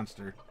wandering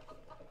monster.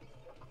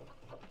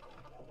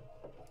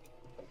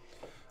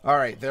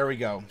 Alright, there we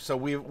go. So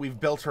we've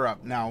built her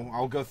up. Now,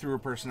 I'll go through her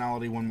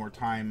personality one more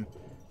time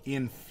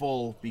in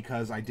full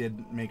because I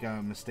did make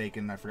a mistake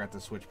and I forgot to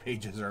switch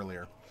pages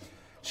earlier.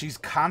 She's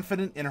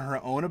confident in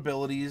her own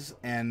abilities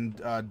and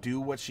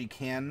do what she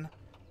can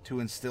to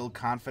instill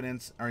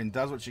confidence, and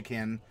does what she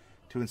can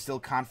to instill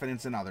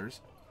confidence in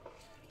others.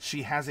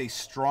 She has a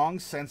strong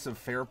sense of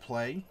fair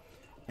play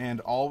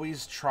and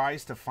always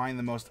tries to find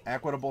the most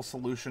equitable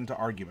solution to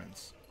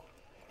arguments.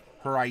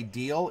 Her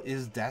ideal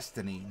is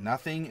destiny.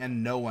 Nothing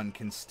and no one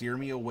can steer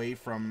me away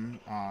from,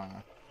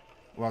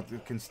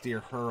 can steer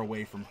her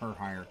away from her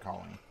higher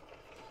calling.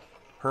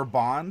 Her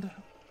bond,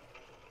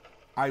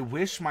 I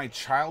wish my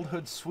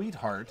childhood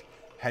sweetheart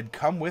had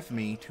come with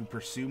me to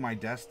pursue my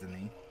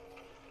destiny.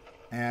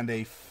 And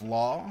a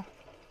flaw,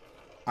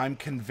 I'm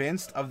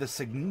convinced of the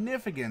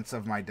significance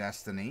of my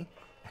destiny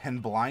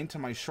and blind to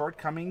my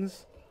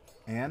shortcomings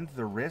and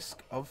the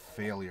risk of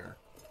failure.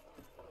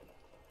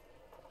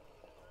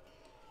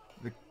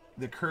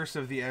 The curse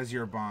of the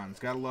Azure Bonds.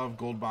 Gotta love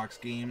gold box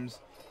games.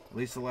 At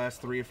least the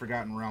last 3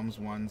 Forgotten Realms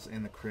ones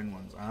and the Kryn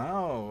ones.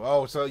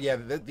 Oh, so yeah,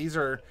 these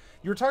are...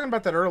 You were talking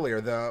about that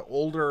earlier. The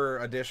older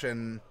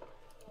edition,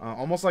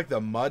 almost like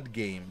the MUD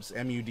games,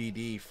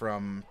 M-U-D-D,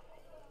 from...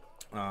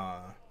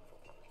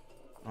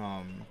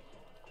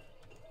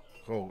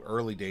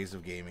 early days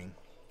of gaming.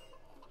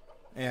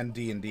 And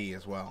D&D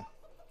as well.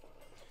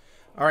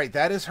 Alright,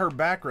 that is her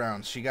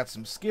background. She got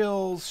some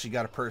skills, she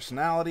got a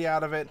personality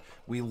out of it.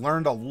 We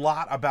learned a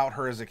lot about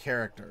her as a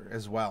character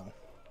as well.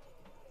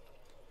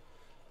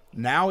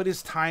 Now it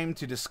is time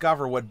to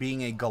discover what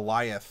being a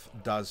Goliath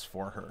does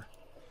for her.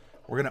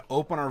 We're going to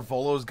open our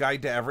Volo's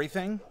Guide to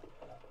Everything,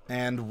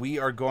 and we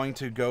are going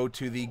to go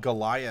to the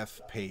Goliath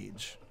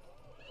page.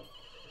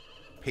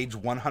 Page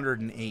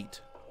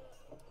 108.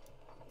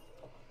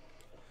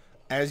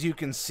 As you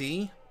can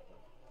see,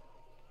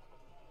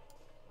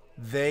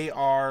 they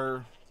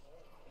are,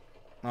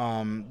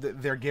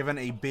 they're given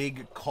a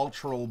big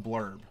cultural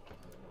blurb.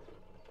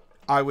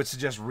 I would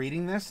suggest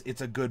reading this.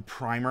 It's a good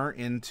primer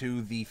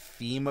into the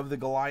theme of the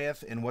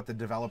Goliath and what the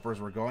developers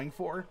were going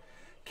for.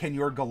 Can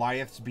your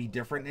Goliaths be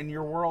different in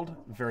your world?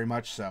 Very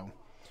much so.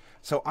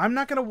 So I'm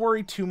not going to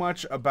worry too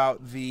much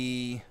about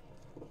the...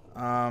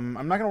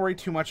 the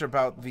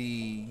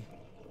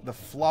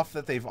fluff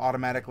that they've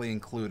automatically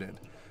included.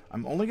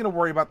 I'm only going to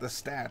worry about the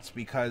stats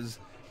because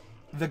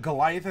the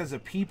Goliath as a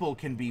people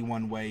can be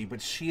one way,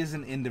 but she is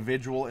an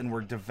individual and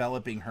we're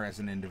developing her as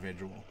an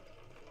individual.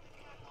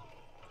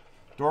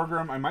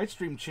 Dorgrim, I might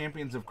stream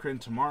Champions of Kryn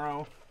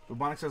tomorrow.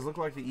 Bubonic says, look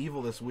like the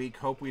evil this week.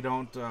 Hope we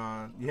don't,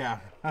 yeah.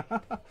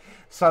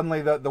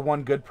 Suddenly the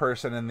one good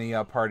person in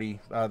the party.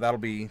 That'll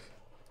be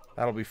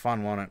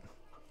fun, won't it?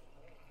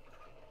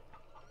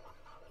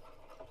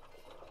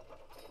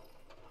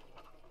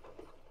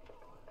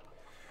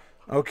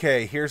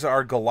 Okay, here's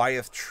our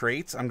Goliath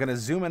traits. I'm going to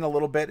zoom in a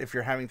little bit if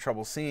you're having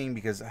trouble seeing,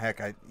 because,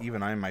 heck,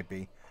 even I might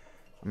be.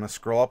 I'm going to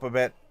scroll up a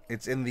bit.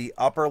 It's in the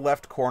upper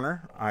left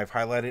corner. I've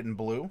highlighted in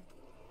blue.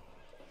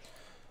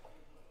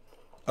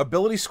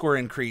 Ability score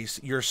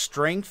increase. Your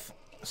strength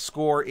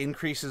score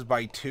increases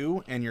by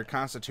 2, and your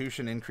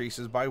constitution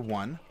increases by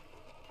 1.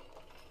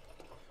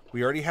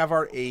 We already have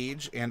our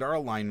age and our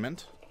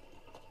alignment.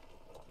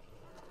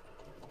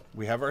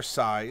 We have our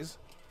size.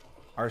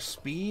 Our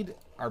speed,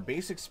 our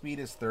basic speed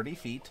is 30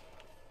 feet,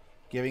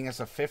 giving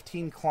us a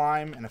 15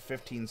 climb and a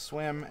 15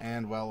 swim,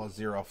 and, well, a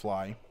 0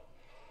 fly.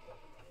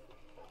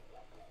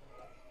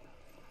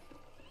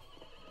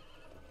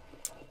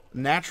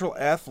 Natural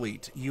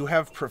athlete. You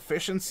have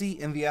proficiency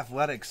in the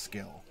athletics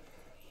skill.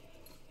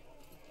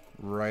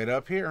 Right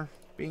up here.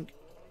 Bink.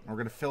 We're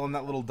going to fill in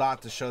that little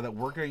dot to show that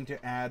we're going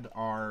to add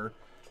our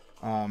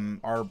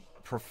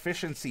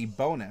proficiency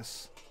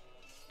bonus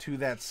to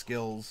that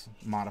skills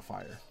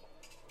modifier.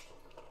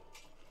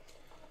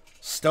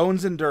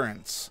 Stone's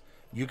endurance.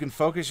 You can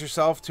focus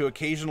yourself to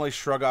occasionally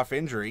shrug off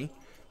injury.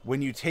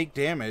 When you take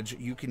damage,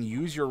 you can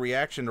use your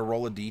reaction to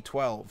roll a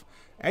d12.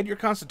 Add your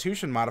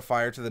constitution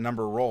modifier to the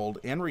number rolled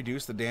and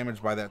reduce the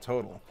damage by that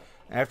total.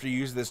 After you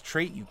use this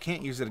trait, you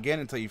can't use it again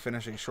until you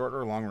finish a short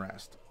or long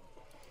rest.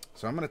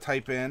 So I'm going to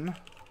type in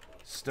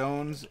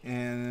Stone's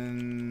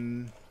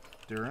endurance.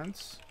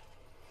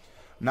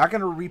 I'm not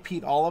going to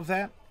repeat all of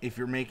that. If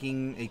you're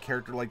making a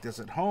character like this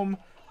at home,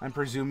 I'm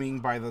presuming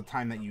by the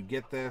time that you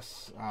get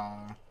this,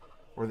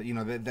 or that, you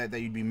know,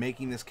 that you'd be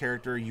making this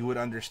character, you would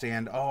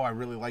understand, oh, I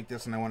really like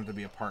this and I want it to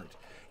be a part.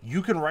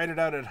 You can write it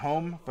out at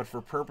home, but for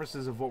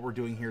purposes of what we're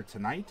doing here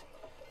tonight,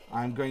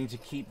 I'm going to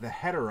keep the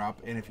header up,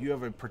 and if you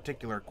have a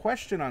particular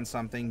question on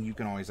something, you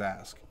can always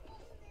ask.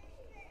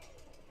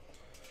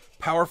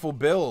 Powerful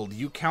build.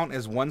 You count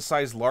as one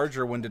size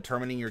larger when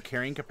determining your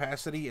carrying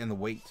capacity and the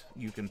weight.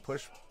 You can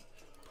push,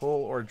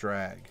 pull, or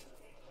drag.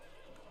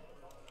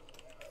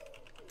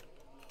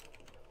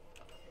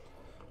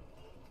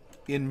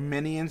 In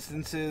many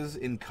instances,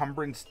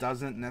 encumbrance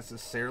doesn't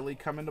necessarily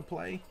come into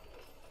play.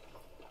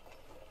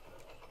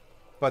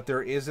 But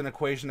there is an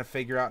equation to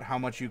figure out how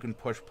much you can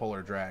push, pull,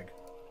 or drag.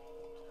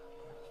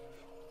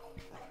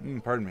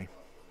 Pardon me.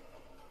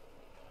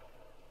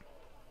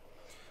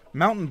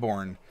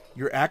 Mountain-born.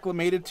 You're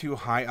acclimated to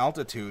high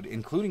altitude,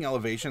 including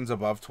elevations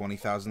above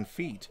 20,000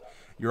 feet.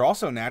 You're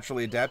also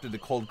naturally adapted to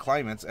cold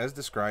climates, as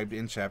described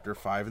in Chapter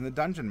 5 in the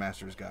Dungeon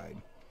Master's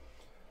Guide.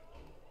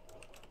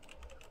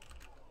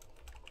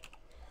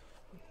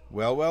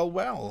 Well, well,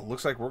 well.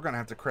 Looks like we're going to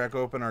have to crack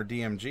open our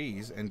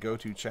DMGs and go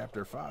to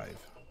Chapter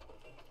 5.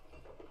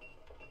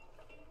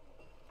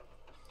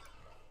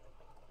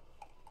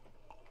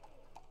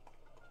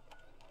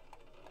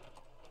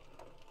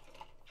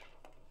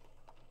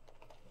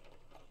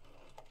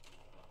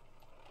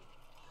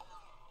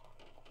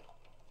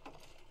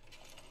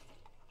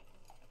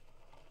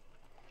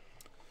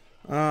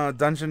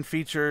 Dungeon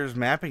features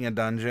mapping a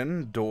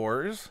dungeon,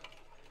 doors,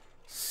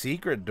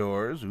 secret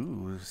doors,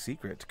 ooh,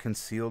 secret,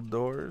 concealed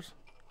doors.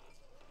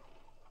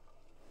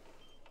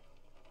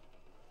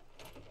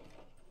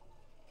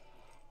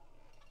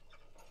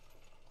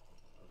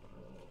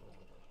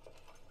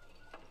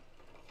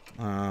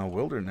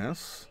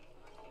 Wilderness.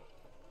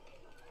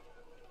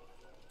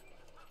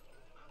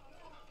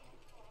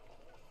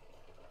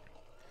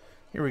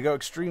 Here we go,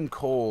 extreme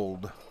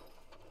cold.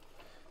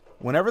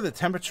 Whenever the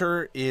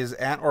temperature is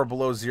at or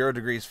below 0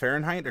 degrees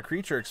Fahrenheit, a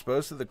creature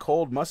exposed to the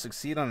cold must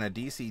succeed on a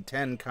DC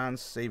 10 con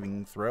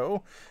saving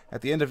throw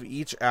at the end of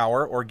each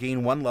hour or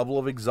gain 1 level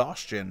of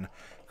exhaustion.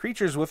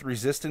 Creatures with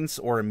resistance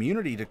or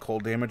immunity to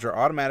cold damage are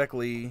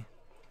automatically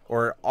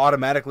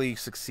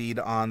succeed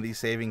on the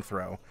saving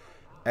throw,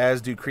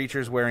 as do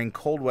creatures wearing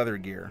cold weather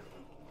gear.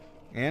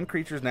 And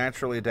creatures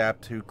naturally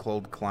adapt to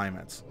cold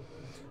climates.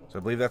 So I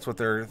believe that's what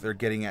they're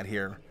getting at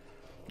here.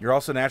 You're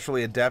also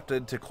naturally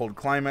adapted to cold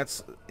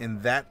climates.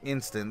 In that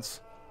instance,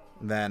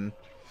 then,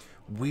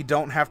 we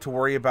don't have to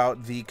worry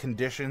about the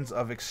conditions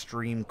of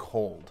extreme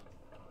cold.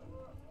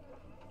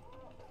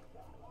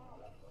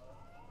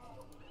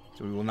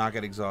 So we will not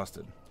get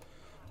exhausted.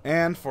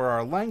 And for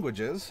our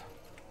languages,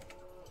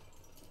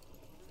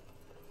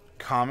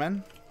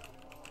 Common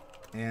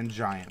and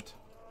Giant.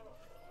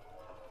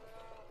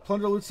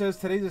 Plunderloot says,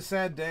 today's a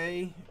sad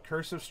day.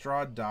 Curse of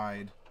Straw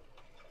died.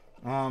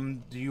 Do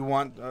you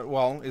want...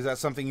 well, is that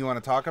something you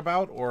want to talk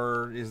about?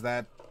 Or is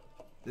that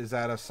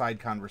a side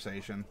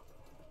conversation?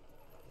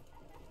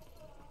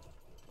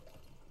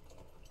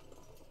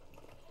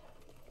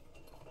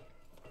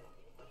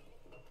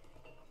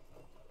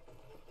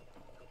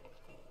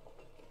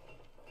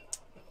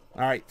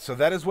 Alright, so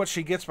that is what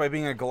she gets by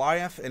being a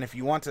Goliath. And if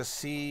you want to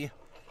see...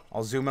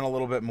 I'll zoom in a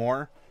little bit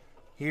more.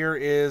 Here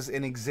is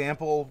an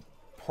example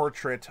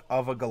portrait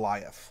of a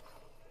Goliath.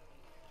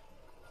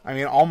 I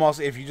mean,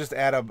 almost, if you just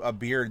add a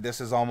beard, this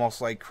is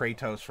almost like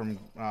Kratos from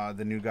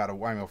the new God of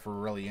War. I mean, for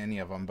really any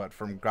of them, but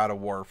from God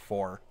of War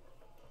 4.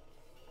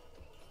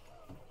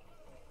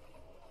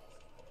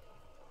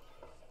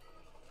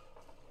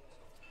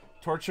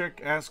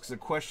 Torchic asks a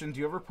question. Do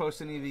you ever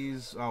post any of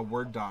these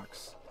Word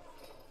docs?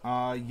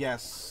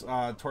 Yes,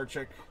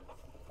 Torchic.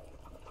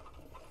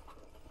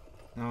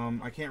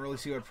 I can't really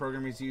see what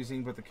program he's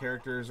using, but the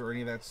characters or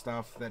any of that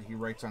stuff that he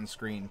writes on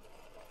screen.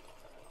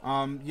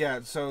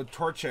 Yeah, so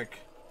Torchic,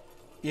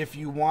 if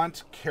you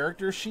want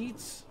character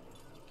sheets,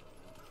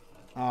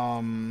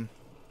 there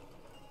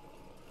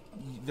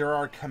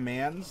are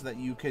commands that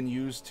you can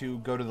use to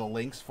go to the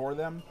links for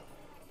them.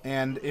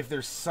 And if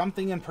there's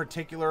something in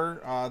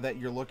particular that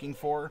you're looking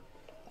for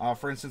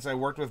instance, I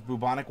worked with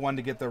Bubonic One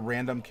to get the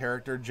random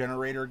character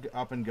generator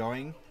up and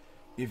going.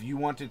 If you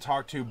want to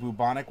talk to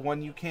Bubonic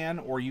One, you can,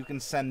 or you can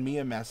send me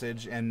a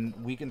message and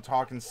we can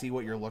talk and see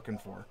what you're looking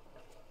for.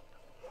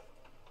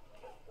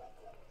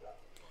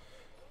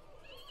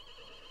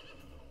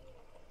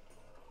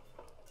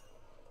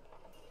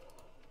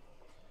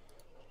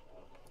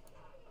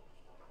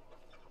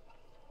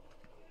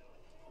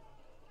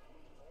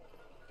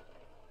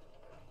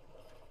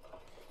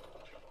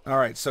 All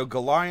right, so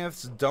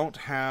Goliaths don't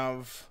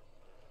have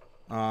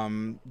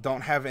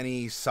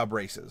any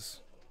sub-races.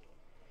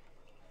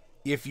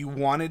 If you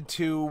wanted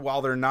to,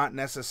 while they're not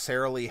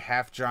necessarily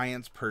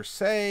half-giants per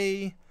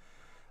se,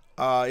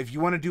 if you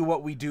want to do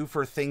what we do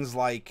for things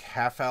like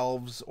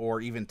half-elves or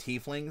even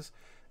tieflings,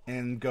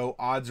 and go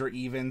odds or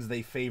evens,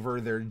 they favor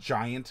their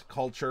giant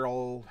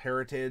cultural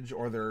heritage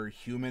or their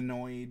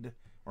humanoid,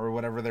 or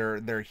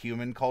whatever their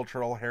human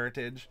cultural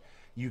heritage,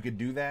 you could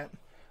do that.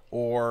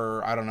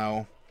 Or, I don't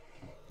know,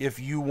 if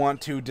you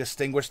want to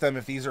distinguish them,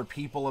 if these are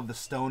people of the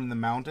stone in the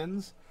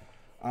mountains,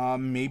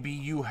 maybe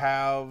you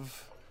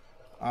have...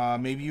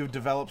 maybe you've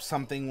developed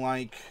something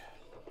like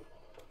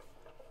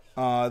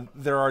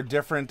there are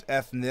different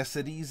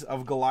ethnicities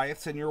of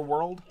Goliaths in your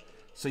world.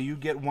 So you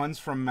get ones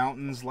from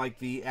mountains like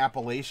the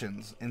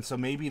Appalachians. And so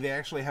maybe they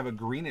actually have a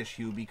greenish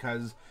hue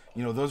because,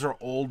 you know, those are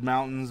old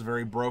mountains,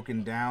 very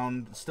broken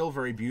down, still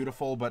very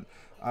beautiful, but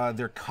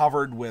they're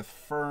covered with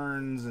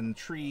ferns and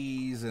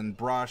trees and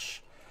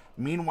brush.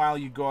 Meanwhile,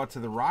 you go out to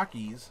the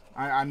Rockies.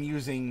 I'm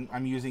using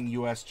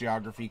U.S.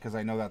 geography because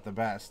I know that the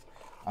best.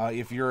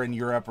 If you're in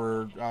Europe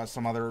or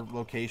some other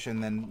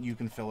location, then you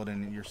can fill it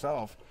in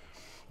yourself.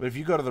 But if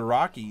you go to the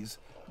Rockies,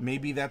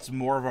 maybe that's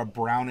more of a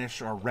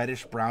brownish or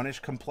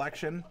reddish-brownish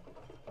complexion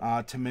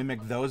to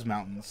mimic those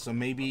mountains. So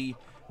maybe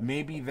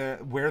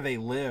where they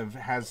live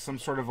has some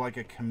sort of like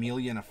a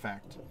chameleon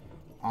effect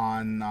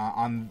on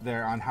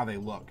how they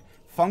look.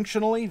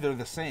 Functionally, they're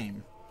the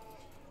same.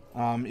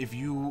 If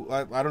you,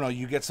 I don't know,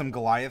 you get some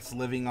Goliaths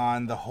living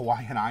on the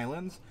Hawaiian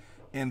Islands,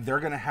 and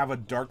they're going to have a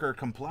darker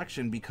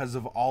complexion because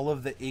of all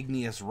of the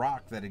igneous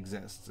rock that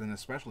exists, and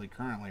especially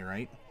currently,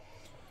 right?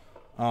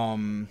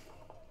 And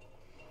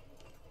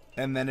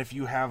then if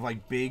you have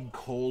like big,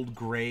 cold,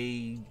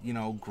 gray, you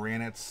know,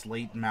 granite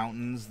slate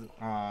mountains,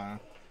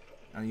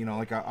 you know,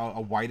 like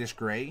a whitish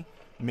gray,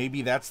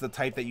 maybe that's the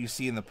type that you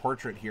see in the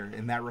portrait here,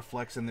 and that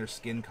reflects in their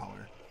skin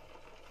color.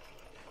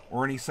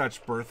 Or any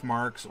such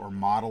birthmarks or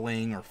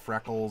modeling or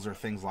freckles or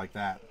things like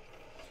that.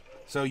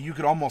 So you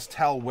could almost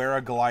tell where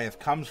a Goliath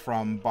comes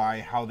from by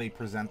how they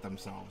present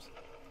themselves.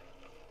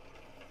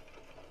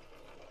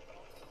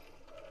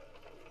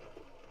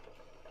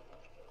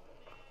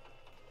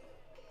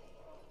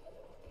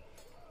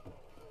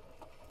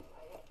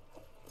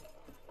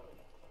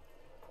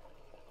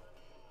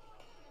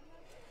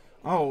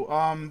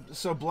 Oh,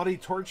 so Bloody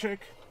Torchic,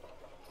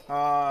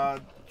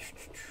 I'll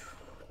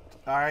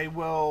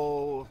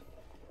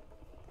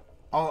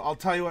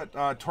tell you what,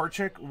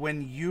 Torchic,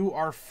 when you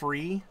are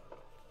free,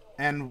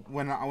 and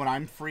when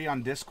I'm free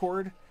on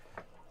Discord,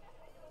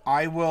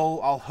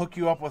 I'll hook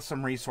you up with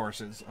some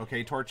resources,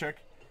 okay, Torchic?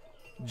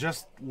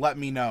 Just let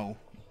me know.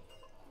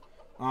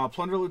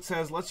 Plunderloot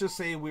says, let's just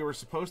say we were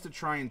supposed to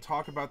try and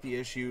talk about the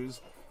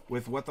issues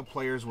with what the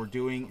players were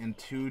doing, and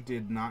TUE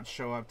did not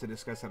show up to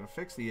discuss how to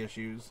fix the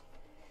issues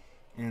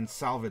and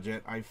salvage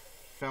it. I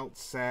felt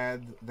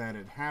sad that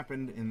it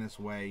happened in this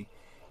way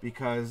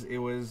because it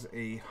was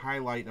a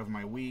highlight of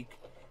my week,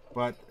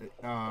 but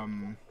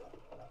I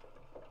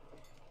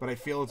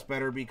feel it's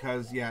better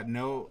because, yeah,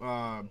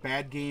 no,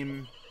 bad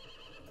game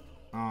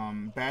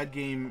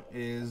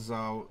is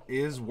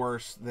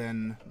worse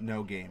than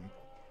no game.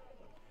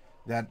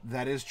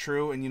 That is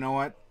true, and you know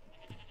what?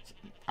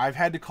 I've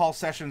had to call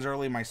sessions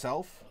early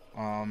myself,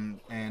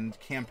 and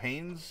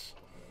campaigns,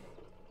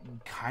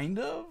 kind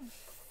of.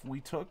 We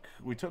took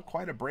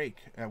quite a break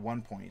at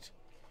one point.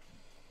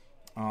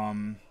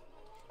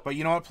 But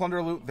you know what,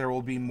 Plunder Loot? There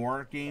will be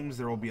more games.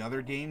 There will be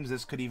other games.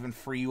 This could even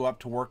free you up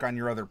to work on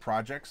your other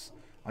projects,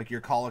 like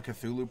your Call of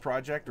Cthulhu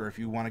project, or if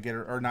you want to get,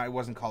 or not, it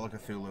wasn't Call of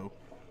Cthulhu.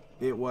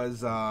 It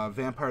was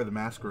Vampire the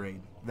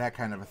Masquerade, that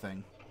kind of a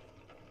thing.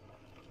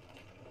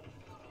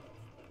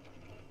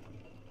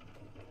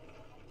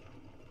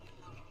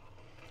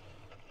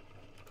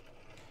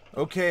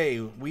 Okay,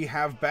 we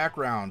have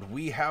background,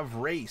 we have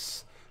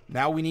race.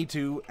 Now we need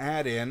to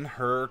add in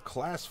her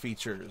class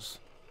features.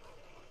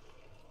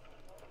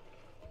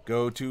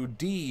 Go to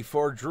D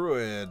for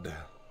Druid.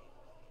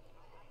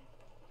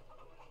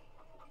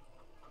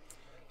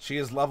 She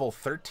is level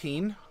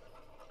 13.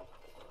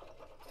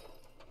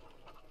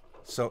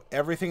 So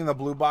everything in the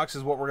blue box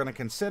is what we're going to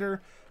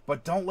consider,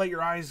 but don't let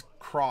your eyes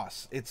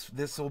cross.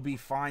 This will be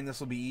fine, this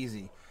will be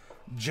easy.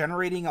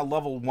 Generating a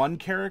level 1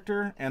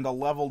 character and a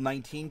level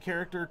 19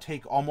 character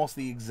take almost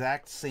the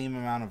exact same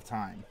amount of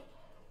time.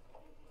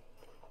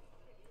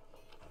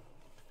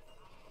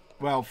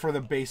 Well, for the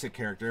basic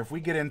character. If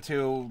we get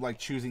into like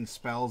choosing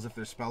spells, if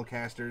they're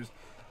spellcasters,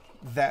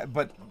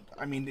 but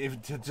I mean,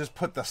 to just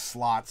put the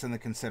slots in the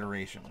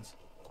considerations.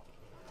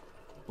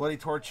 Bloody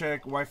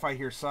Torchic, Wi-Fi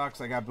here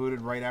sucks. I got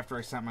booted right after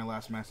I sent my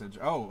last message.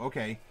 Oh,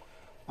 okay.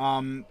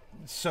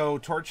 So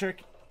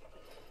Torchic,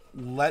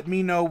 let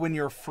me know when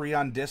you're free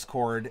on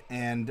Discord,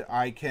 and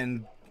I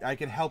can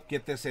help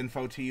get this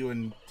info to you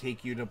and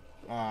take you to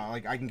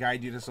like I can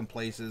guide you to some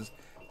places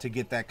to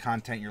get that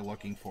content you're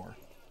looking for.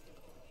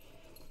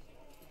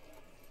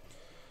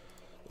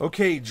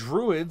 Okay,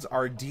 druids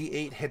are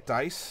D8 hit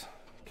dice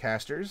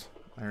casters.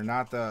 They're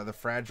not the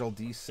fragile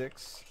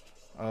D6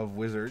 of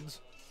wizards.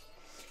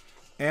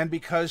 And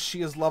because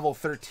she is level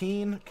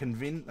 13,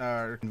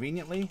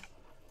 conveniently,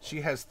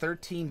 she has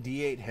 13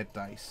 D8 hit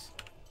dice.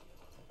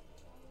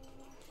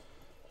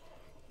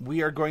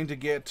 We are going to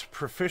get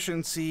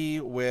proficiency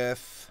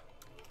with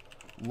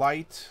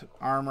light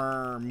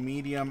armor,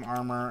 medium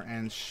armor,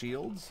 and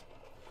shields.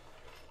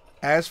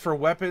 As for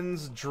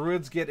weapons,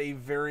 druids get a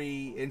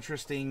very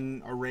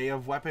interesting array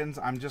of weapons.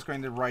 I'm just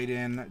going to write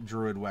in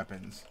druid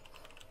weapons.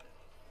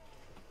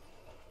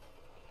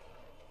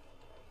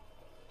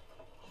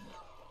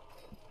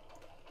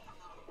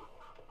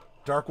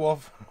 Dark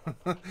Wolf.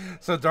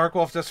 So Dark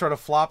Wolf just sort of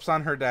flops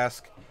on her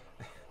desk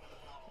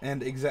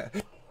and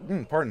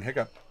pardon,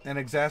 hiccup. And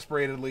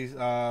exasperatedly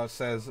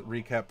says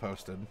recap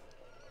posted.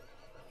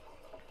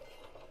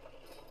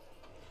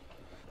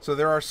 So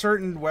there are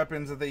certain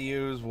weapons that they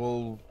use.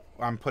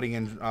 I'm putting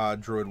in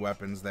druid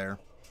weapons there.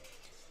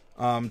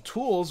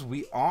 Tools,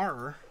 we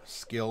are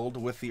skilled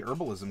with the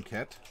herbalism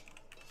kit.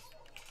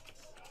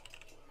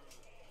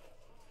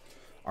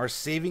 Our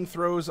saving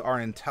throws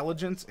are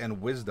intelligence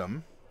and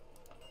wisdom.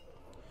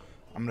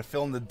 I'm going to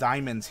fill in the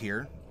diamonds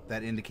here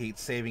that indicate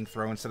saving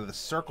throw instead of the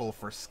circle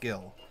for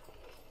skill.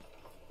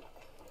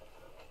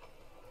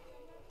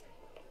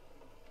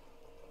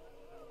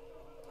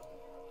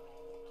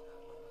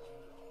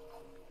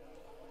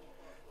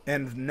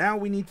 And now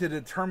we need to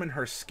determine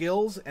her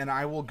skills, and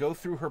I will go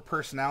through her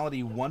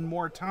personality one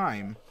more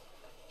time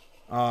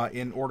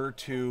in order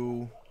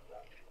to...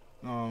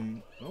 oh,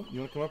 you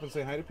want to come up and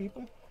say hi to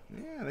people?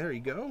 Yeah, there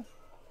you go.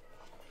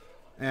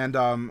 And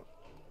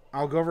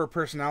I'll go over her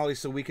personality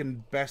so we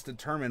can best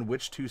determine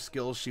which 2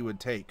 skills she would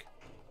take.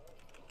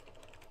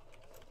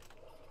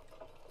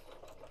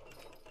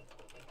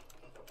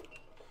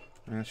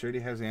 She already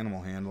has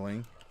animal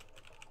handling.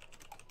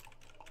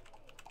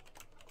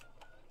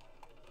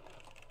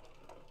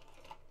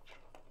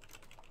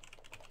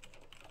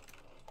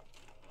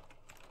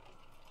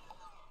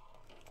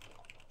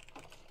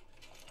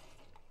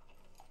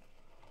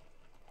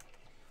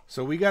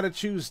 So we got to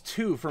choose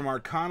 2 from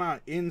Arcana,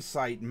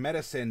 Insight,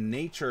 Medicine,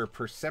 Nature,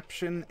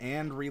 Perception,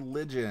 and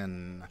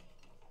Religion.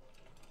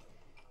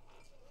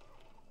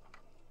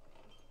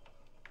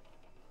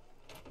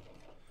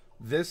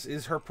 This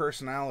is her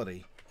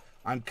personality.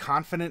 I'm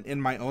confident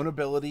in my own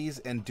abilities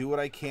and do what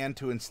I can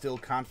to instill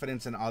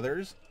confidence in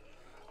others.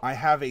 I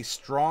have a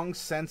strong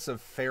sense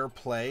of fair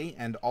play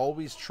and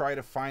always try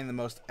to find the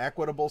most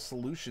equitable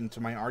solution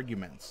to my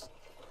arguments.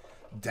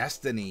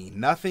 Destiny.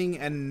 Nothing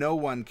and no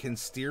one can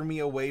steer me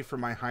away from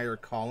my higher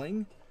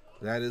calling.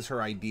 That is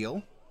her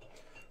ideal.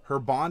 Her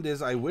bond is,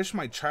 I wish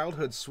my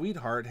childhood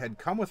sweetheart had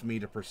come with me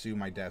to pursue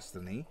my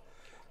destiny.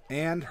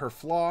 And her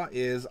flaw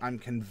is, I'm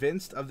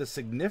convinced of the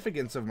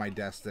significance of my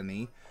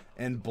destiny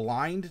and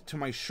blind to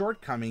my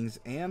shortcomings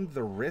and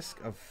the risk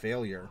of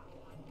failure.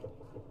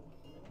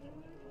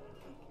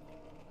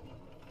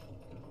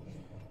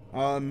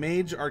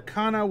 Mage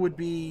Arcana would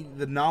be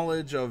the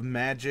knowledge of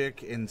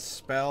magic and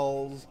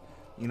spells,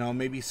 you know,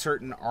 maybe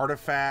certain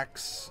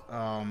artifacts,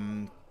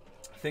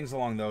 things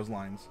along those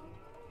lines.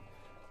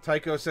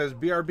 Tycho says,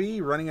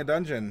 BRB, running a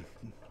dungeon.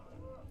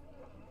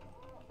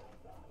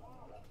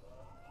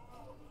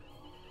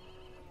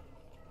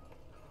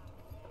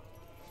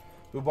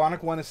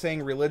 Bubonic One is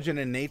saying religion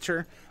and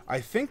nature.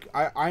 I think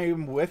I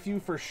am with you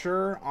for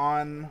sure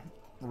on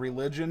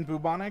religion,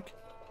 Bubonic.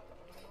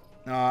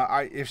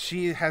 If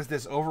she has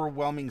this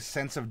overwhelming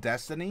sense of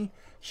destiny,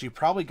 she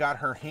probably got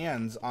her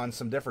hands on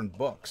some different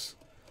books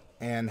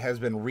and has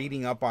been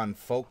reading up on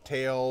folk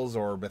tales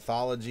or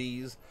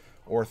mythologies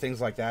or things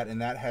like that,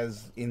 and that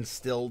has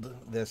instilled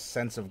this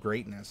sense of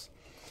greatness.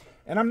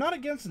 And I'm not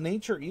against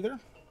nature either.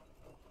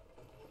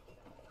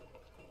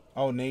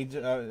 Oh, Mage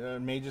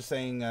is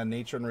saying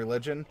nature and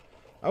religion.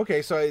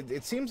 Okay, so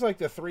it seems like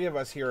the three of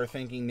us here are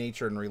thinking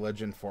nature and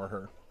religion for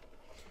her.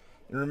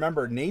 And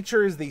remember,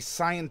 nature is the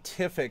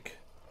scientific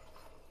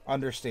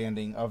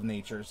understanding of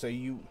nature. So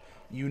you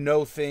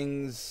know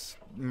things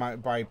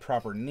by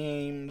proper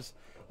names.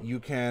 You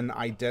can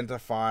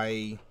identify,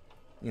 you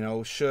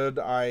know,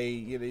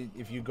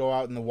 if you go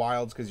out in the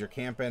wilds because you're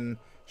camping,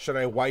 should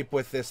I wipe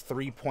with this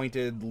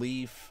 3-pointed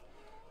leaf?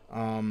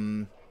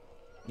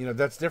 You know,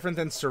 that's different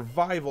than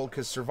survival,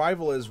 because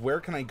survival is where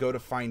can I go to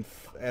find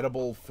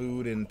edible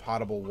food and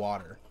potable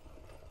water.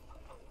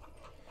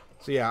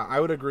 So yeah,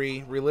 I would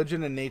agree.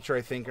 Religion and nature,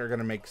 I think, are going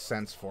to make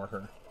sense for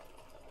her.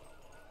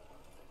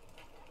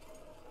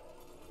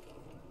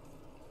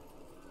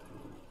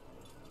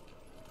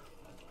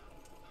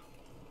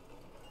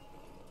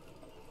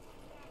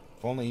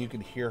 If only you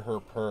could hear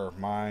her purr.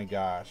 My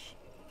gosh.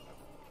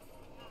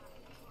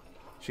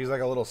 She's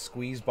like a little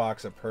squeeze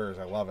box of purrs.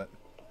 I love it.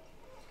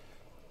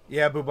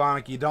 Yeah,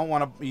 Bubonic, you don't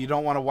want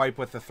to wipe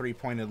with the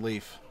 3-pointed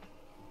leaf.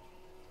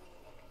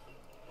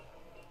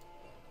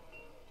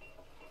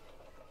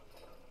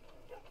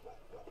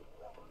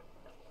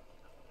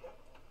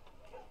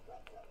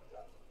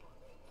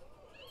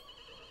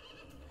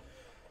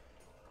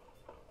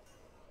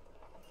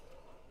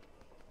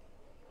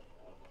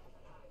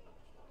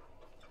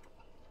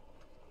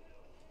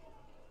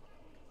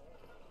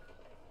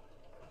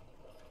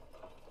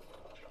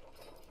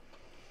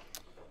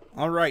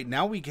 All right,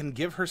 now we can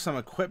give her some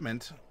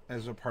equipment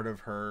as a part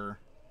of her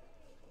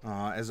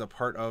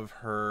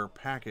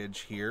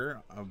package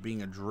here of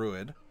being a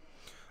druid.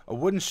 A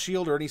wooden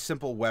shield or any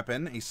simple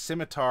weapon, a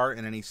scimitar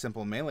and any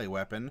simple melee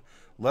weapon,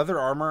 leather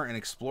armor, an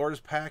explorer's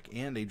pack,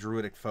 and a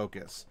druidic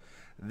focus.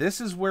 This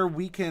is where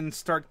we can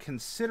start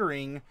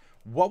considering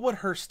what would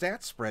her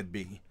stat spread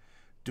be.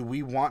 Do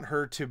we want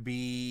her to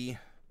be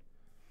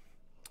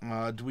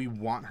a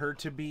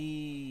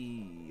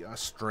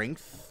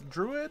strength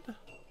druid?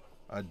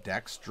 A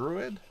dex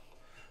druid?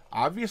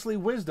 Obviously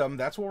wisdom,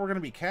 that's what we're going to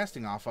be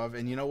casting off of.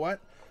 And you know what?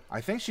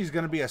 I think she's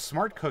going to be a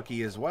smart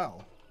cookie as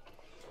well.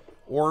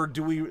 Or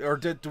do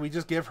we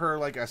just give her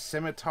like a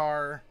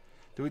scimitar?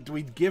 Do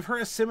we give her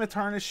a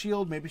scimitar and a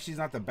shield? Maybe she's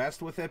not the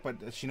best with it,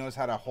 but she knows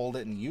how to hold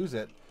it and use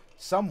it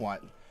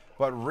somewhat.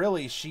 But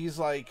really, she's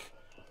like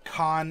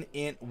con,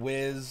 int,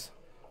 whiz,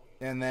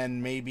 and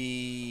then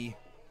maybe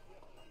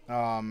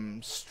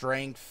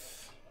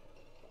strength,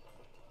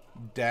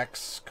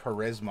 dex,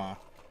 charisma.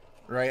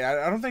 Right?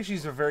 I don't think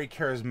she's a very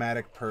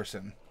charismatic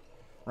person.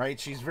 Right?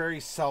 She's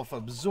very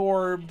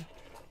self-absorbed.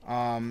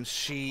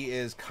 She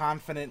is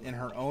confident in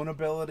her own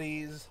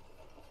abilities.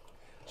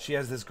 She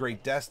has this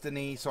great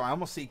destiny. So I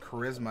almost see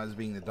charisma as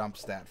being the dump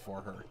stat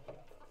for her.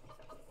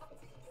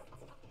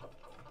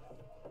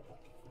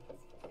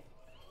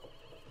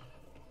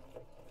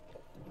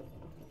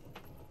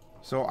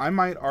 So I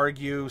might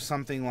argue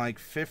something like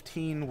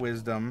 15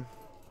 wisdom.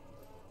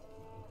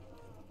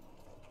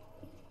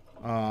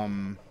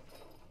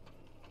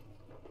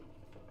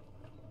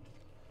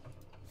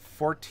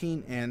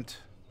 14 int,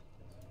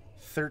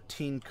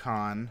 13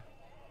 con,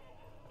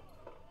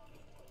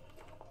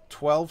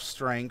 12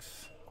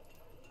 strength,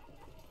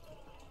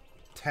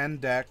 10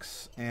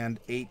 dex, and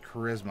 8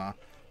 charisma.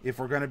 If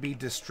we're going to be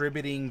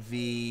distributing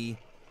the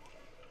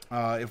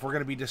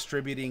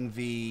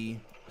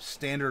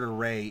standard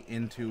array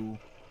into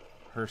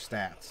her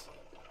stats.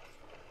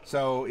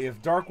 So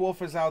if Dark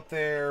Wolf is out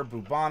there,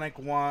 Bubonic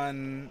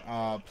One,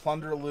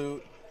 Plunder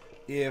Loot,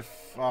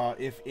 if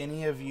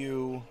any of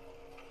you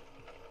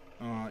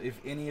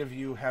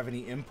have any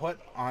input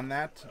on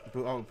that.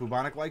 Oh,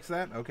 Bubonic likes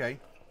that? Okay.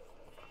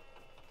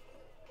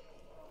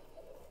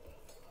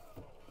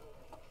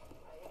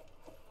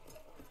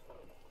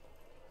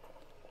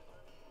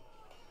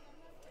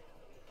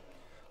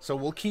 So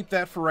we'll keep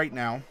that for right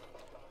now.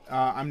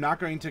 I'm not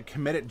going to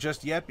commit it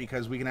just yet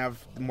because we can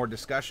have more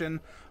discussion.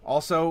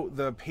 Also,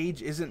 the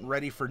page isn't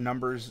ready for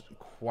numbers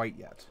quite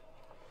yet.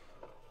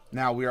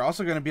 Now, we are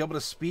also going to be able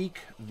to speak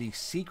the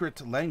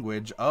secret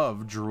language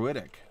of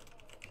Druidic.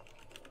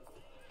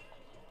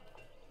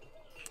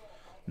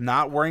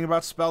 Not worrying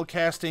about spell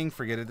casting.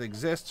 Forget it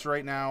exists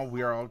right now.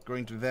 We are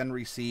going to then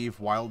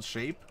receive Wild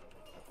Shape.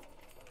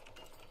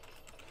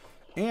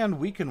 And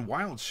we can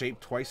Wild Shape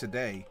twice a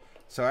day.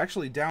 So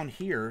actually down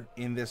here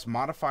in this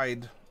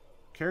modified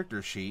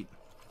character sheet,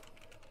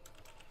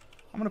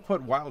 I'm going to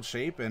put Wild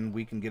Shape and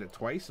we can get it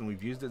twice, and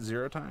we've used it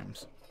 0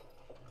 times.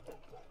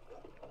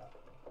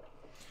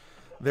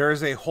 There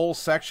is a whole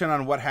section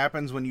on what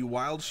happens when you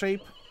Wild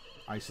Shape.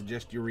 I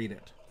suggest you read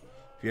it.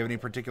 If you have any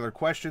particular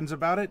questions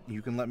about it,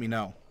 you can let me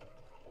know.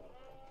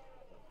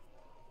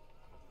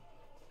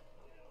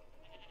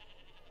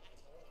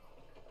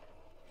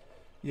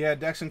 Yeah,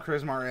 Dex and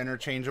Charisma are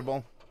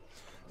interchangeable.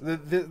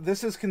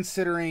 This is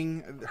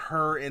considering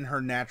her in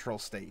her natural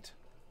state.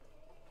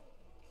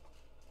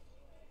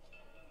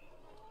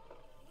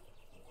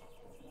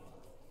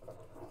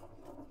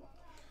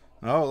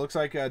 Oh, it looks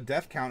like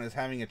Death Count is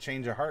having a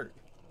change of heart.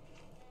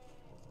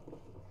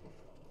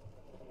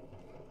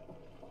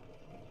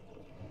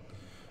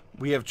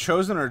 We have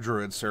chosen our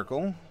Druid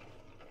Circle,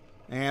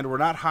 and we're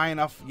not high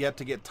enough yet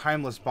to get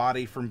Timeless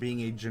Body from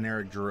being a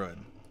generic Druid.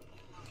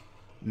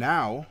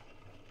 Now,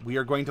 we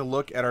are going to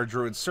look at our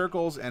Druid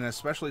Circles, and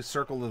especially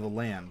Circle of the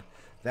Land.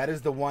 That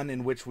is the one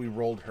in which we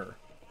rolled her.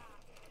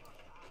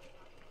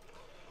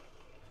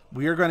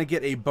 We are going to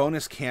get a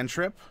bonus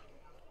cantrip.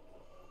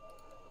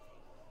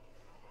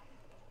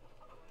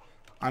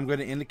 I'm going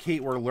to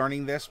indicate we're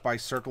learning this by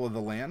Circle of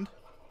the Land.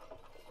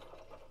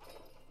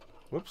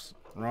 Whoops,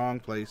 wrong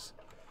place.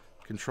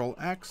 Control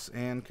X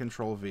and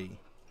Control V.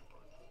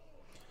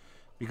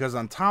 Because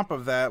on top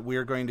of that, we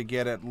are going to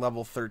get at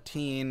level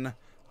 13.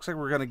 Looks like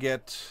we're going to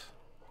get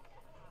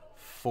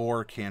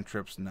 4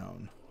 cantrips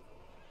known.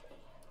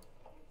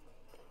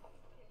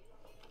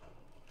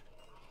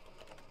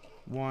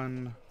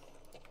 1,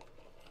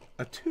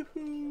 a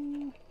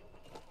 2,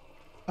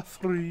 a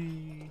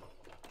 3,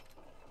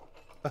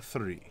 a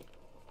 3.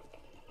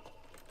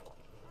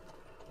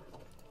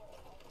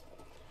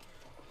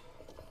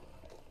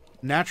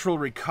 Natural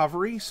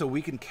recovery, so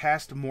we can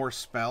cast more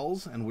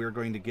spells, and we're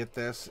going to get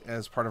this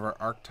as part of our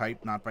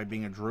archetype, not by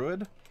being a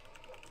druid.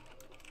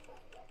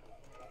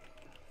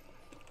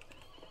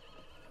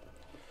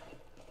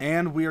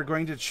 And we are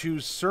going to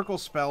choose circle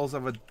spells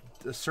of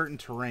a certain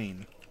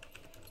terrain.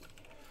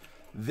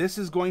 This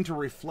is going to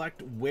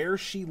reflect where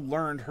she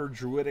learned her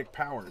druidic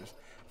powers.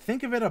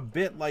 Think of it a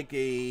bit like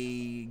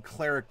a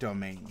cleric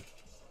domain.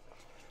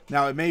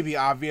 Now, it may be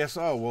obvious,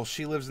 oh, well,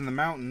 she lives in the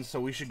mountains, so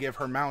we should give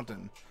her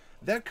mountain.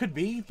 That could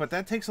be, but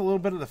that takes a little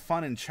bit of the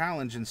fun and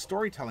challenge and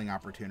storytelling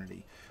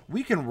opportunity.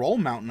 We can roll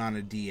mountain on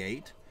a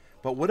D8,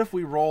 but what if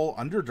we roll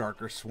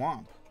Underdark or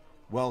Swamp?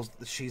 Well,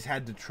 she's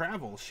had to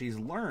travel. She's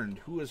learned.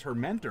 Who is her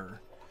mentor?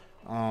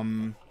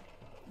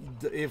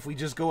 If we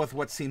just go with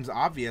what seems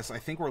obvious, I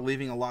think we're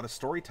leaving a lot of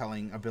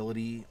storytelling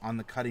ability on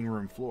the cutting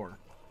room floor.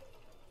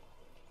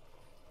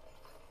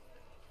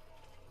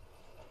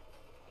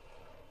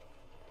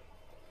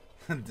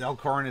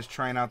 Delcorin is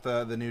trying out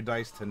the new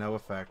dice to no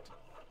effect.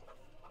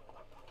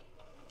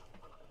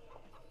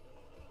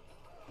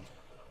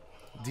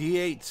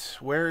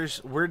 D8.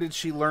 Where did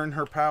she learn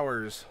her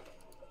powers?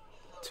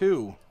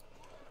 2.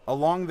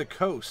 Along the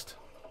coast.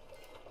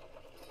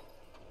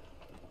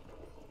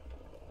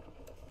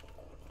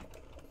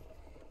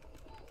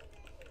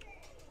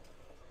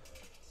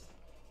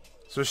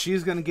 So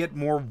she's going to get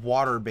more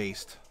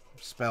water-based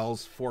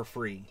spells for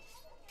free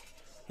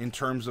in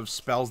terms of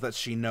spells that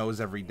she knows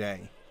every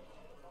day.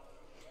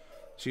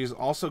 She is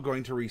also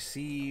going to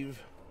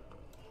receive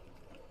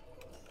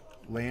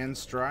Land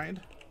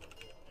Stride.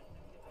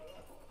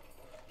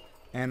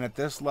 And at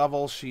this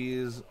level,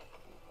 she's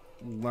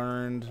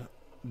learned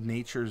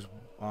Nature's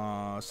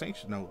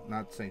Sanctuary. No,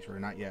 not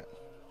Sanctuary, not yet.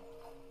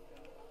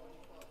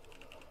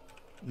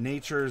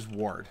 Nature's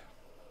Ward.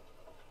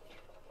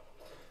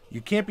 You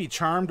can't be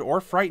charmed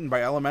or frightened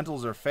by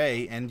elementals or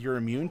fae, and you're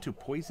immune to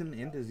poison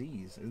and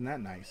disease. Isn't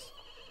that nice?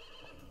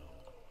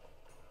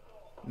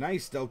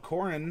 Nice.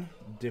 Delcorin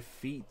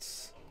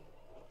defeats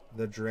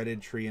the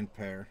dreaded tree and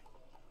pear.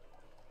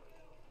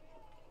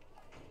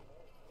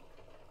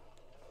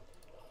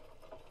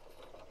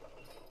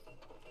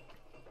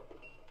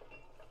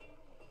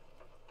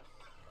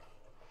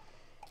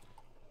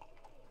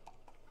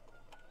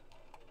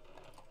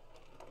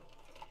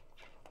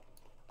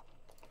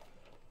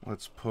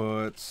 Let's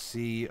put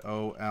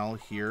COL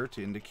here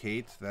to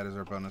indicate that is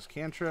our bonus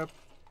cantrip.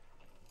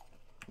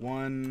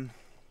 1,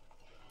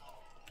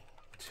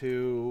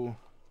 2,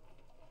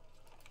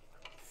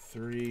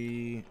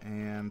 3,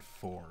 and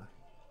 4.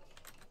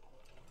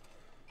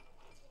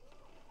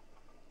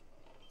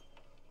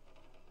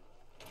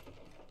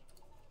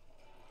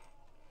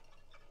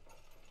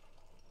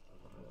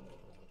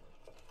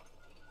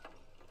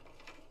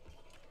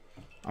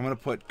 I'm going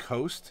to put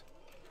Coast.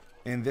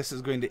 And this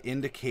is going to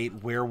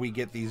indicate where we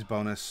get these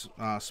bonus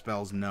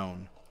spells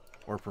known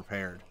or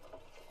prepared.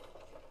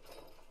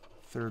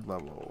 3rd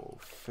level,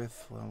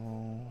 5th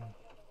level,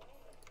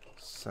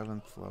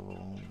 7th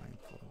level,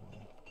 9th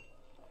level.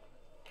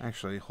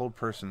 Actually, Hold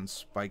Person and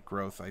Spike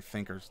Growth, I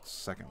think, are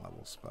 2nd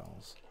level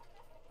spells.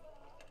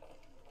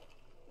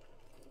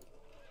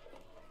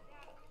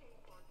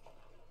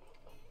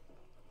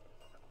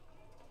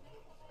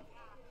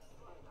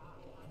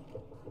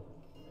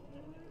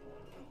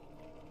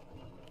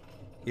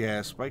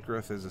 Yeah, Spike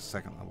Growth is a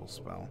 2nd level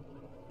spell.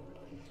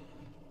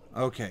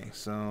 Okay,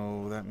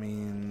 so that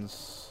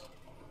means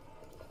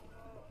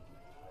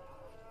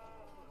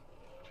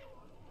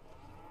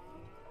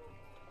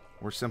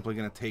we're simply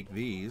going to take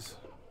these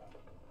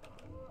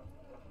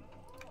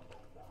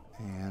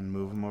and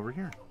move them over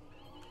here.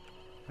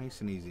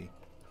 Nice and easy.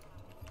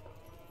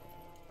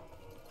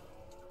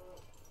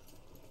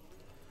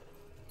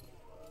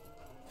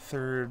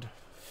 Third,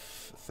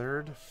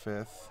 3rd,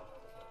 5th,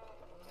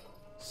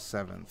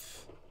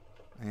 7th,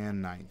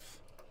 and 9th.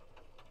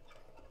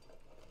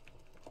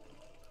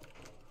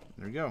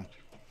 There we go.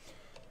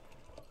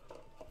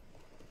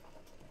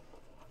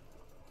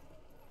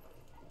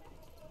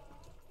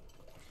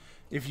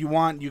 If you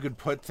want, you could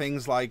put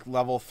things like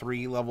level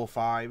 3, level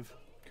 5,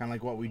 kind of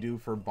like what we do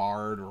for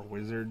Bard or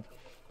Wizard.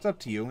 It's up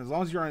to you, as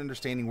long as you're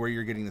understanding where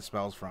you're getting the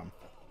spells from.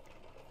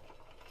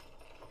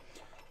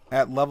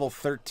 At level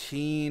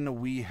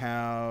 13, we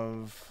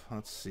have,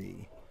 let's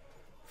see,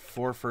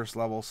 4 first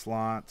level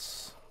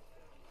slots.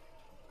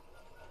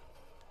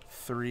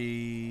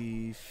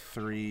 3,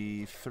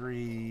 3,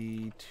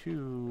 3,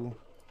 2,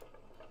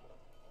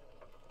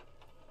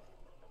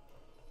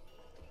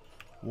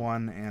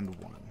 1, and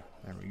 1.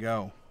 There we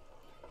go.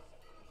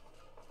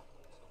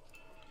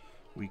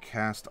 We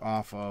cast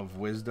off of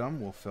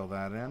Wisdom. We'll fill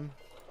that in.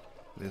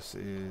 This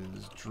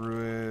is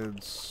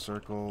Druid,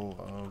 Circle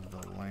of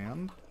the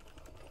Land.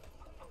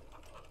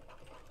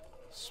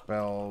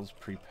 Spells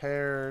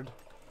prepared.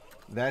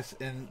 This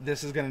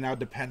is going to now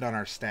depend on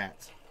our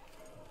stats.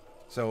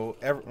 So,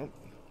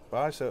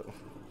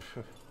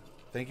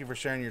 thank you for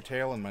sharing your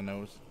tail in my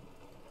nose.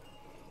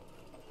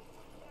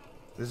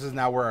 This is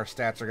now where our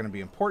stats are going to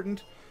be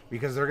important,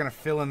 because they're going to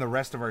fill in the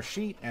rest of our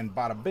sheet, and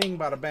bada bing,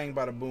 bada bang,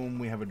 bada boom,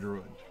 we have a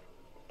druid.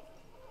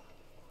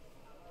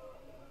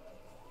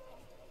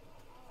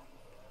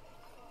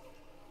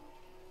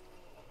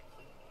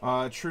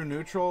 True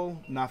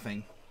neutral,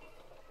 nothing.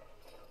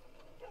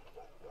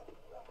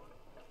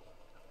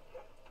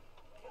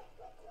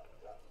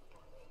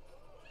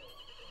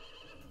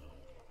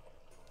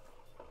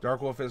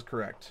 Dark Wolf is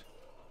correct.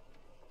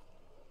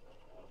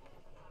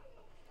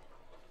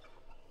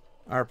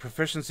 Our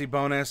proficiency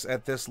bonus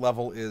at this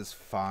level is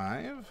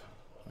 5.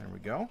 There we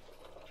go.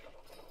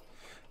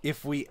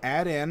 If we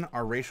add in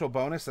our racial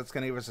bonus, that's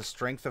going to give us a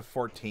strength of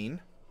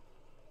 14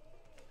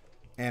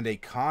 and a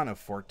con of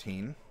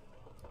 14.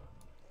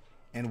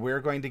 And we're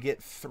going to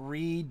get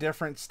 3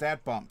 different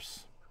stat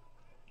bumps.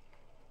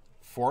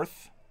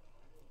 4th,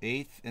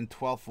 8th, and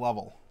 12th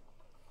level.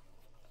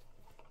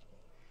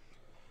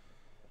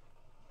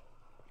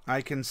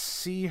 I can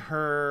see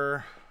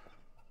her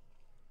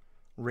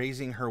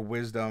raising her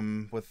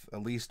wisdom with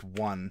at least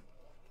 1.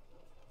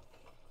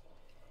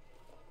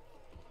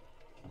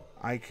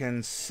 I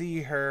can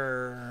see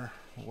her...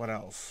 what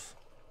else?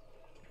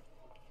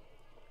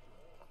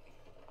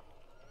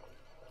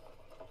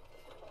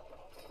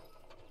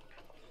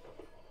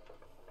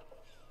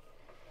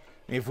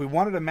 If we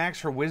wanted to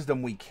max her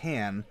wisdom, we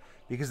can,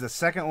 because the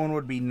second one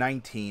would be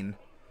 19.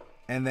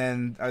 And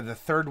then the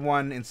third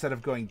one, instead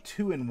of going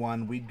 2 and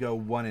 1, we'd go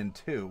 1 and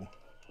 2.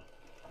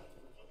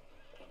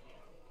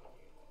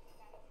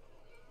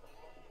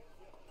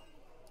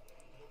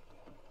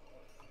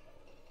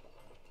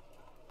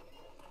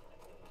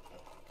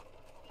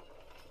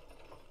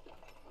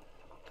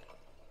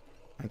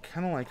 I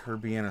kind of like her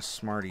being a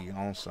smarty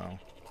also.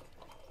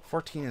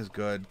 14 is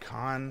good.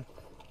 Con,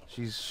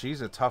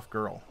 she's a tough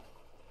girl.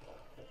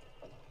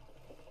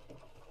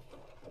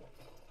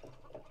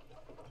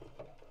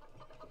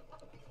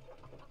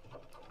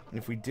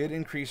 If we did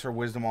increase her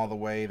wisdom all the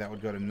way, that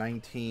would go to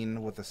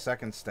 19 with the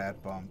second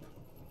stat bump.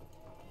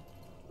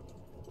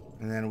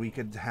 And then we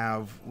could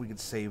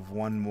save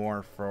 1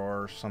 more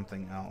for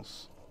something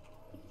else.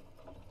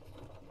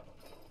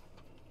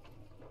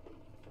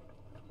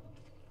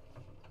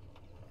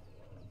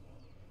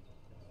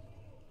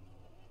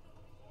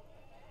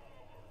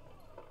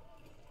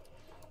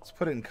 Let's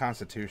put it in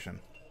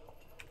Constitution.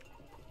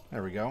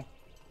 There we go.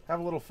 Have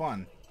a little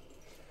fun.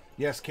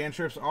 Yes,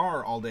 cantrips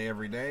are all day,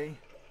 every day.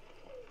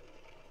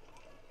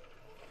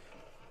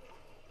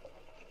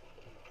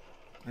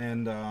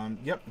 And,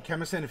 yep,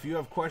 Chemison, if you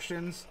have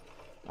questions,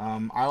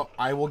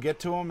 I will get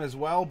to them as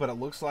well, but it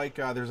looks like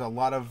there's a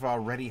lot of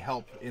ready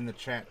help in the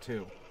chat,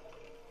 too.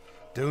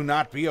 Do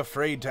not be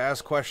afraid to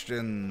ask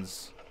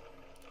questions.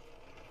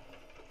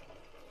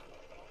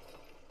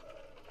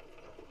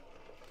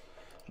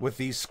 With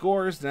these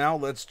scores, now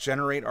let's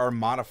generate our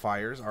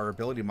modifiers, our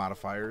ability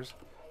modifiers.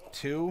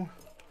 2,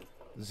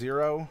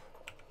 0,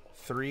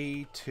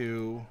 3,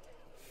 2,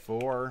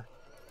 4,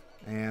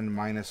 and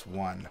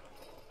 -1.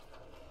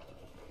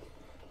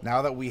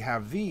 Now that we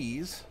have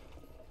these,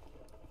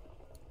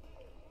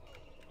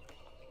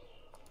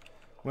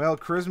 well,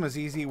 charisma's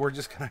easy. We're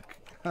just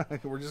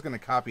gonna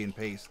copy and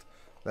paste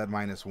that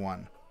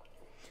 -1.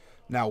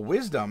 Now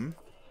wisdom,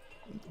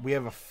 we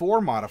have a 4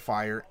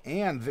 modifier,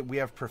 and we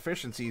have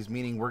proficiencies,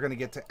 meaning we're gonna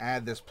get to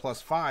add this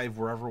 +5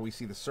 wherever we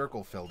see the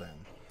circle filled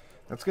in.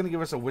 That's gonna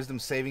give us a wisdom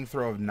saving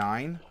throw of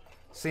 9.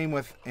 Same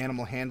with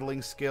animal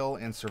handling skill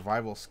and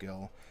survival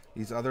skill.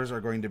 These others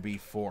are going to be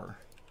 4.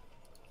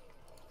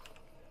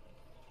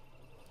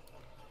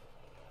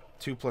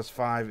 2 +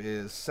 5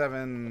 is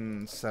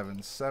 7,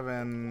 7,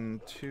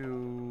 7,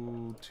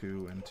 2,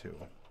 2, and 2.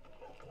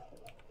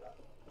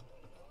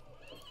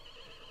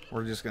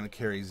 We're just going to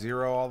carry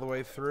 0 all the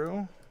way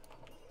through.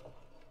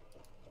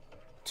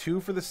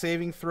 2 for the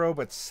saving throw,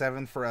 but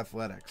 7 for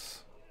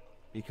athletics,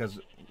 because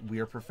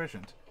we are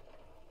proficient.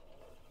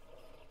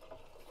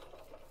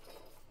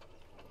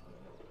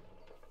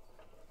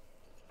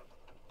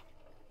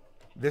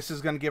 This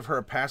is going to give her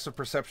a passive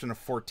perception of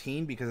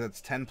 14 because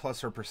it's 10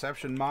 plus her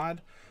perception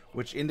mod,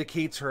 which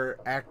indicates her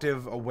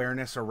active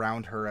awareness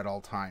around her at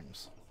all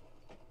times.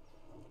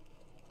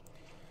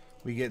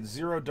 We get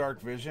 0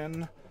 dark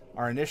vision.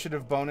 Our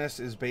initiative bonus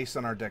is based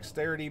on our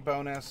dexterity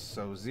bonus,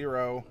 so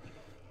 0.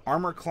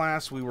 Armor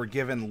class, we were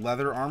given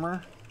leather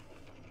armor.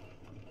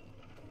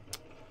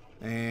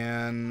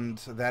 And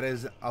that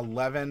is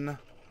 11.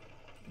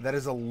 That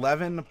is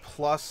 11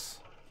 plus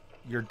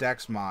your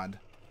dex mod,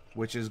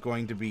 which is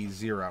going to be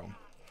 0.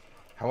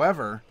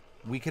 However,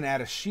 we can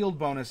add a shield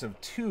bonus of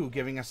 2,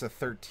 giving us a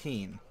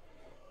 13.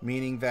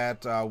 Meaning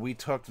that we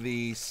took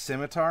the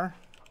scimitar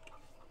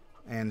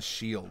and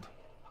shield.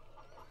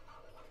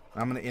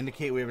 I'm going to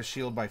indicate we have a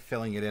shield by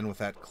filling it in with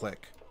that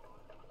click.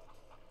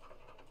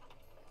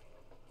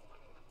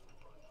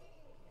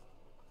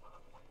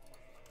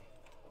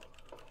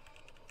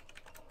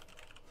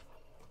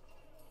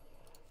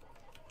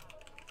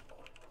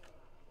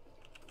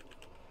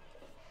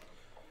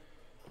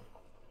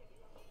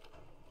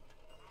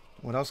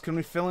 What else can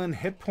we fill in?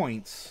 Hit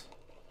points.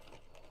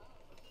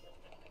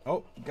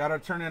 Oh, gotta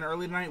turn in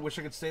early tonight. Wish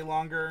I could stay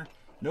longer.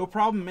 No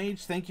problem,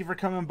 Mage. Thank you for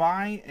coming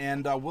by,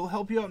 and we'll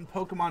help you out in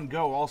Pokemon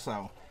Go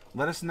also.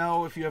 Let us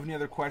know if you have any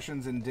other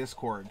questions in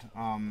Discord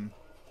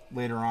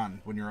later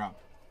on when you're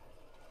up.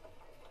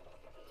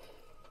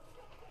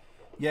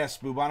 Yes,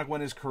 Bubonic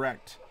Wind is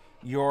correct.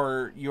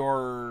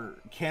 Your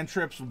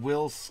cantrips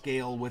will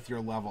scale with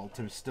your level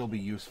to still be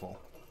useful.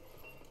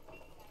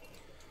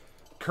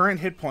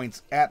 Current hit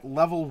points. At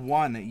level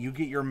 1, you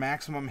get your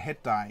maximum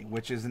hit die,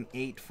 which is an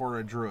 8 for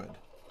a druid.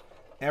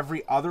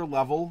 Every other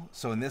level,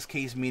 so in this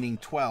case meaning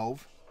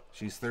 12,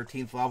 she's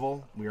 13th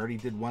level. We already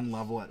did 1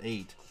 level at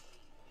 8.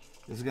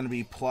 This is going to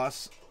be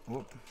plus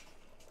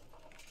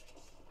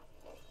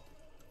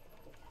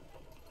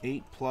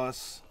 8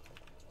 plus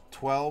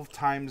 12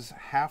 times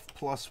half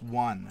plus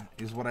 1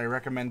 is what I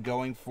recommend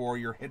going for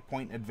your hit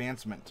point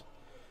advancement.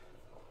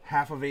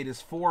 Half of 8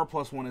 is 4,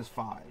 plus 1 is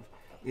 5.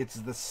 It's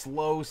the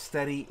slow,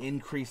 steady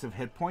increase of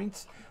hit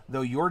points,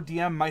 though your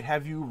DM might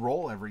have you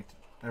roll every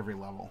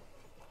level.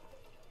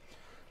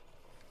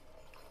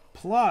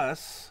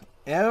 Plus,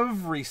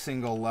 every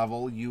single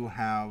level you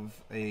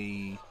have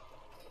a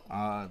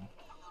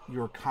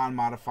your con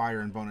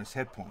modifier and bonus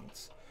hit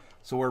points.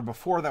 So where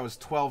before that was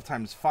 12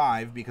 times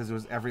 5 because it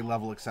was every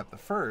level except the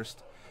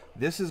first,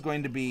 this is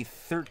going to be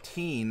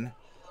 13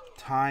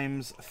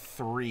 times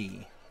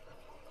 3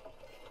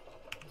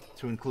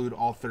 to include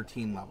all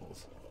 13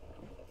 levels.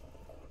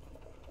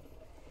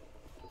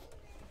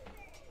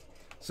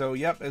 So,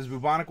 yep, as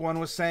Bubonic One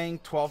was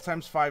saying, 12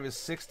 times 5 is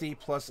 60,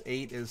 plus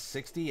 8 is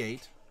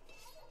 68.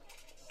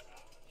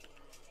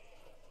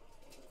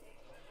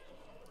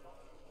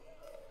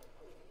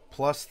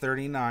 Plus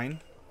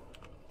 39.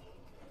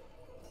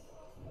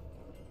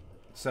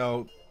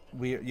 So,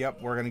 we're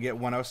going to get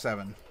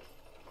 107.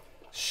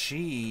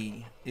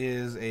 She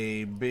is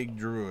a big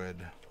druid.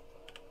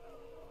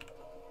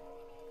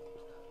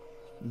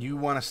 You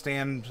want to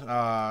stand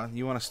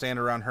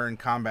around her in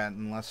combat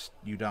unless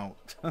you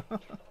don't.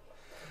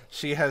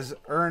 She has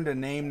earned a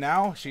name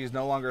now. She is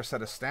no longer a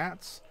set of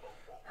stats.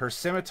 Her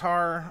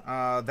scimitar,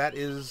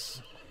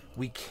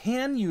 we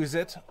can use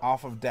it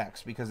off of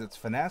Dex because it's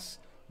finesse.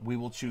 We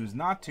will choose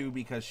not to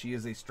because she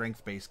is a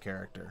strength-based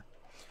character.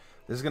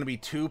 This is going to be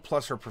 2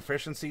 plus her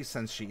proficiency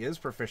since she is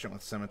proficient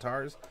with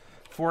scimitars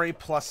for a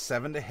plus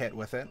 7 to hit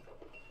with it.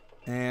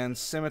 And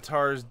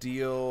scimitars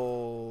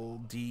deal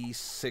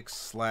D6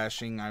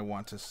 slashing, I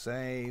want to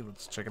say.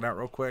 Let's check it out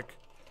real quick.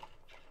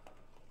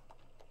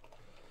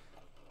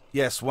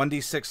 Yes,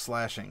 1d6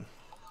 slashing.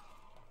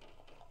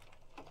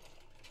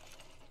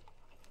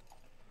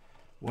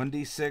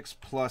 1d6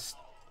 plus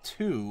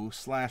 2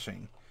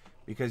 slashing,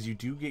 because you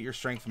do get your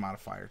strength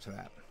modifier to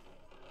that.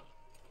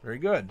 Very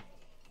good.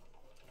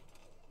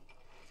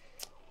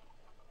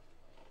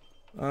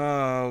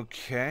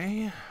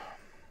 Okay.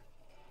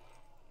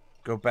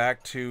 Go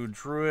back to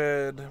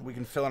Druid. We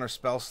can fill in our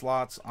spell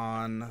slots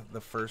on the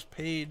first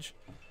page.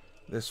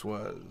 This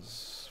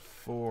was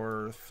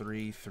 4,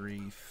 3,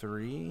 3,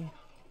 3.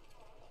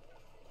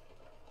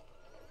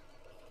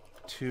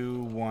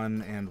 2,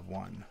 1, and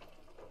 1.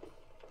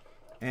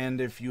 And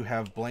if you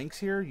have blanks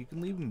here, you can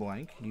leave them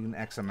blank. You can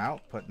X them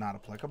out, put not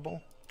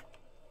applicable.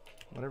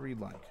 Whatever you'd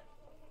like.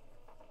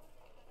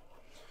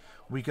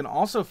 We can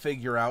also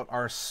figure out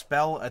our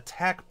spell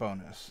attack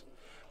bonus.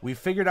 We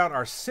figured out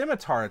our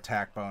scimitar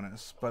attack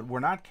bonus, but we're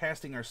not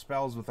casting our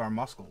spells with our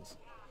muscles.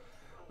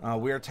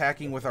 We're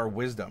attacking with our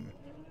wisdom.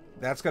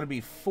 That's going to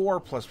be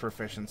 4 plus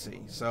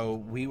proficiency. So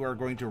we are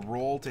going to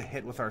roll to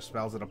hit with our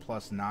spells at a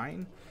plus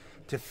 9.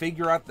 To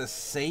figure out the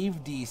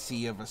save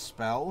DC of a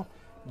spell,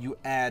 you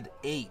add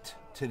 8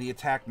 to the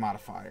attack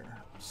modifier.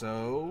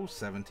 So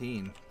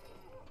 17.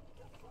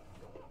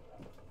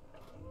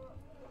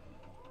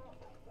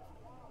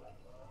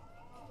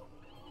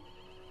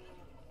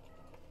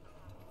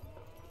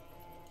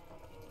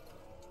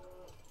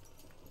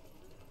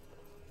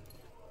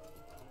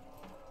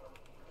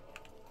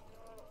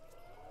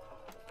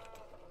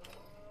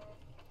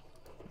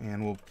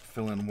 And we'll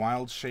fill in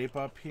wild shape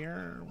up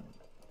here.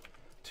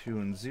 2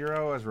 and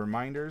 0 as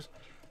reminders.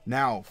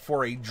 Now,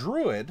 for a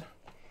druid,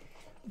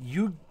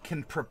 you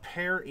can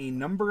prepare a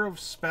number of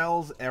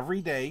spells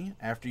every day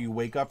after you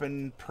wake up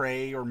and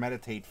pray or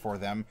meditate for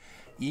them,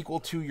 equal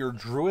to your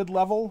druid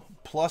level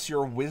plus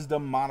your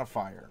wisdom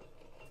modifier.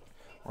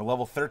 We're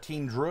level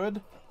 13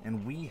 druid,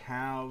 and we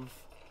have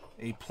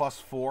a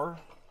 +4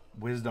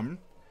 wisdom.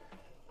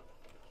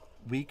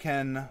 We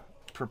can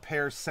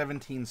prepare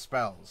 17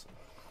 spells.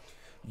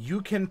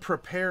 You can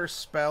prepare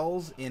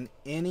spells in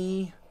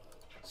any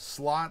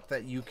slot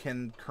that you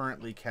can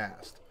currently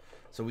cast.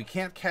 So we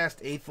can't cast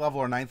 8th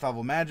level or 9th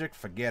level magic,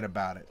 forget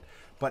about it.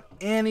 But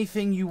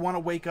anything you want to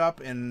wake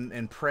up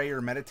and pray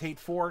or meditate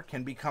for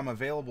can become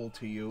available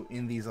to you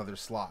in these other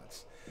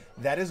slots.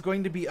 That is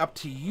going to be up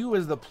to you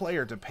as the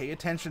player to pay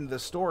attention to the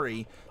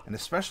story, and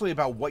especially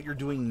about what you're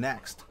doing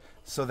next,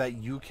 so that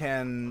you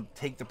can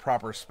take the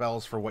proper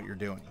spells for what you're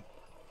doing.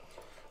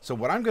 So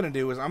what I'm going to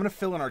do is I'm going to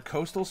fill in our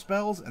coastal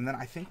spells, and then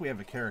I think we have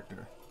a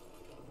character.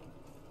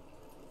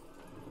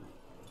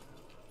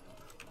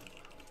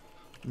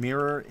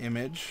 Mirror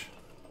Image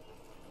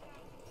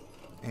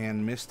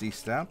and Misty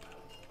Step.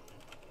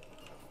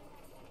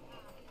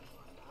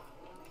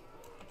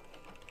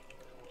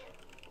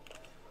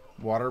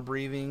 Water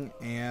Breathing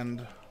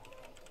and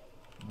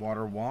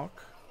Water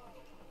Walk.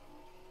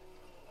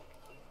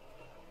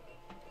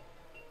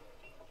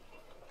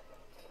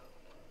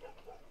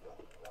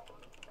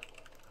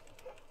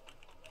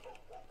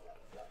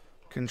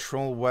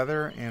 Control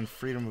Weather and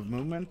Freedom of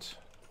Movement.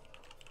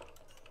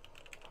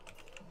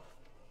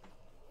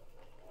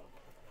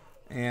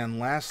 And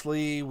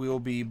lastly, we will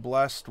be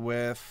blessed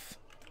with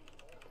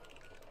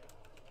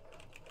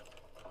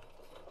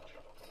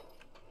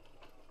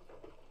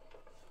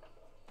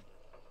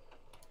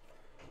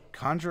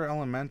Conjure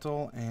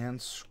Elemental and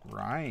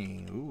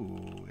Scrying.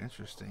 Ooh,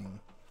 interesting.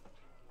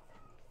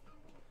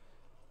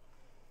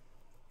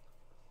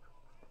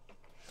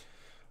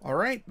 All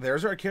right,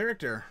 there's our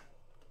character.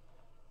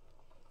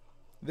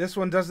 This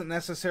one doesn't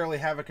necessarily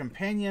have a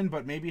companion,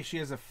 but maybe she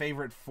has a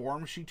favorite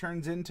form she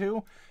turns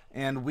into,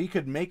 and we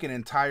could make an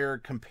entire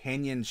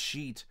companion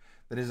sheet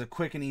that is a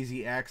quick and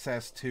easy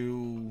access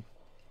to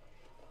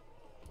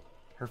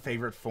her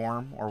favorite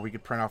form, or we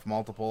could print off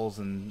multiples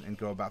and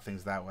go about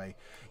things that way.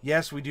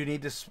 Yes, we do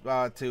need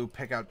to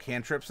pick out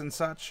cantrips and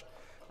such.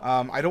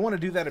 I don't want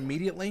to do that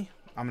immediately.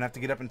 I'm gonna have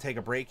to get up and take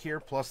a break here.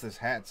 Plus, this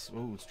hat's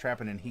it's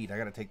trapping in heat. I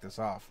gotta take this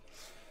off.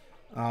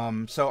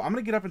 So I'm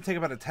gonna get up and take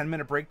about a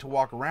 10-minute break to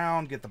walk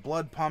around, get the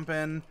blood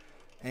pumping,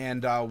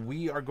 and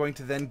we are going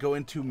to then go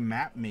into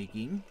map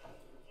making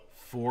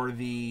for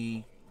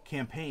the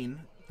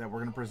campaign that we're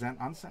gonna present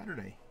on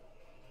Saturday.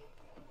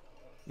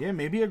 Yeah,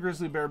 maybe a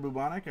grizzly bear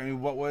bubonic. I mean,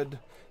 what would...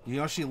 You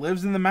know, she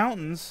lives in the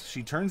mountains.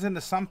 She turns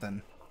into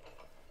something.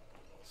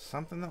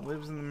 Something that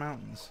lives in the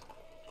mountains.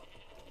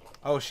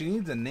 Oh, she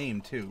needs a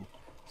name, too.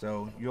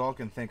 So, you all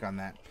can think on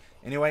that.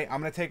 Anyway, I'm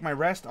going to take my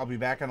rest. I'll be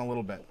back in a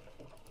little bit.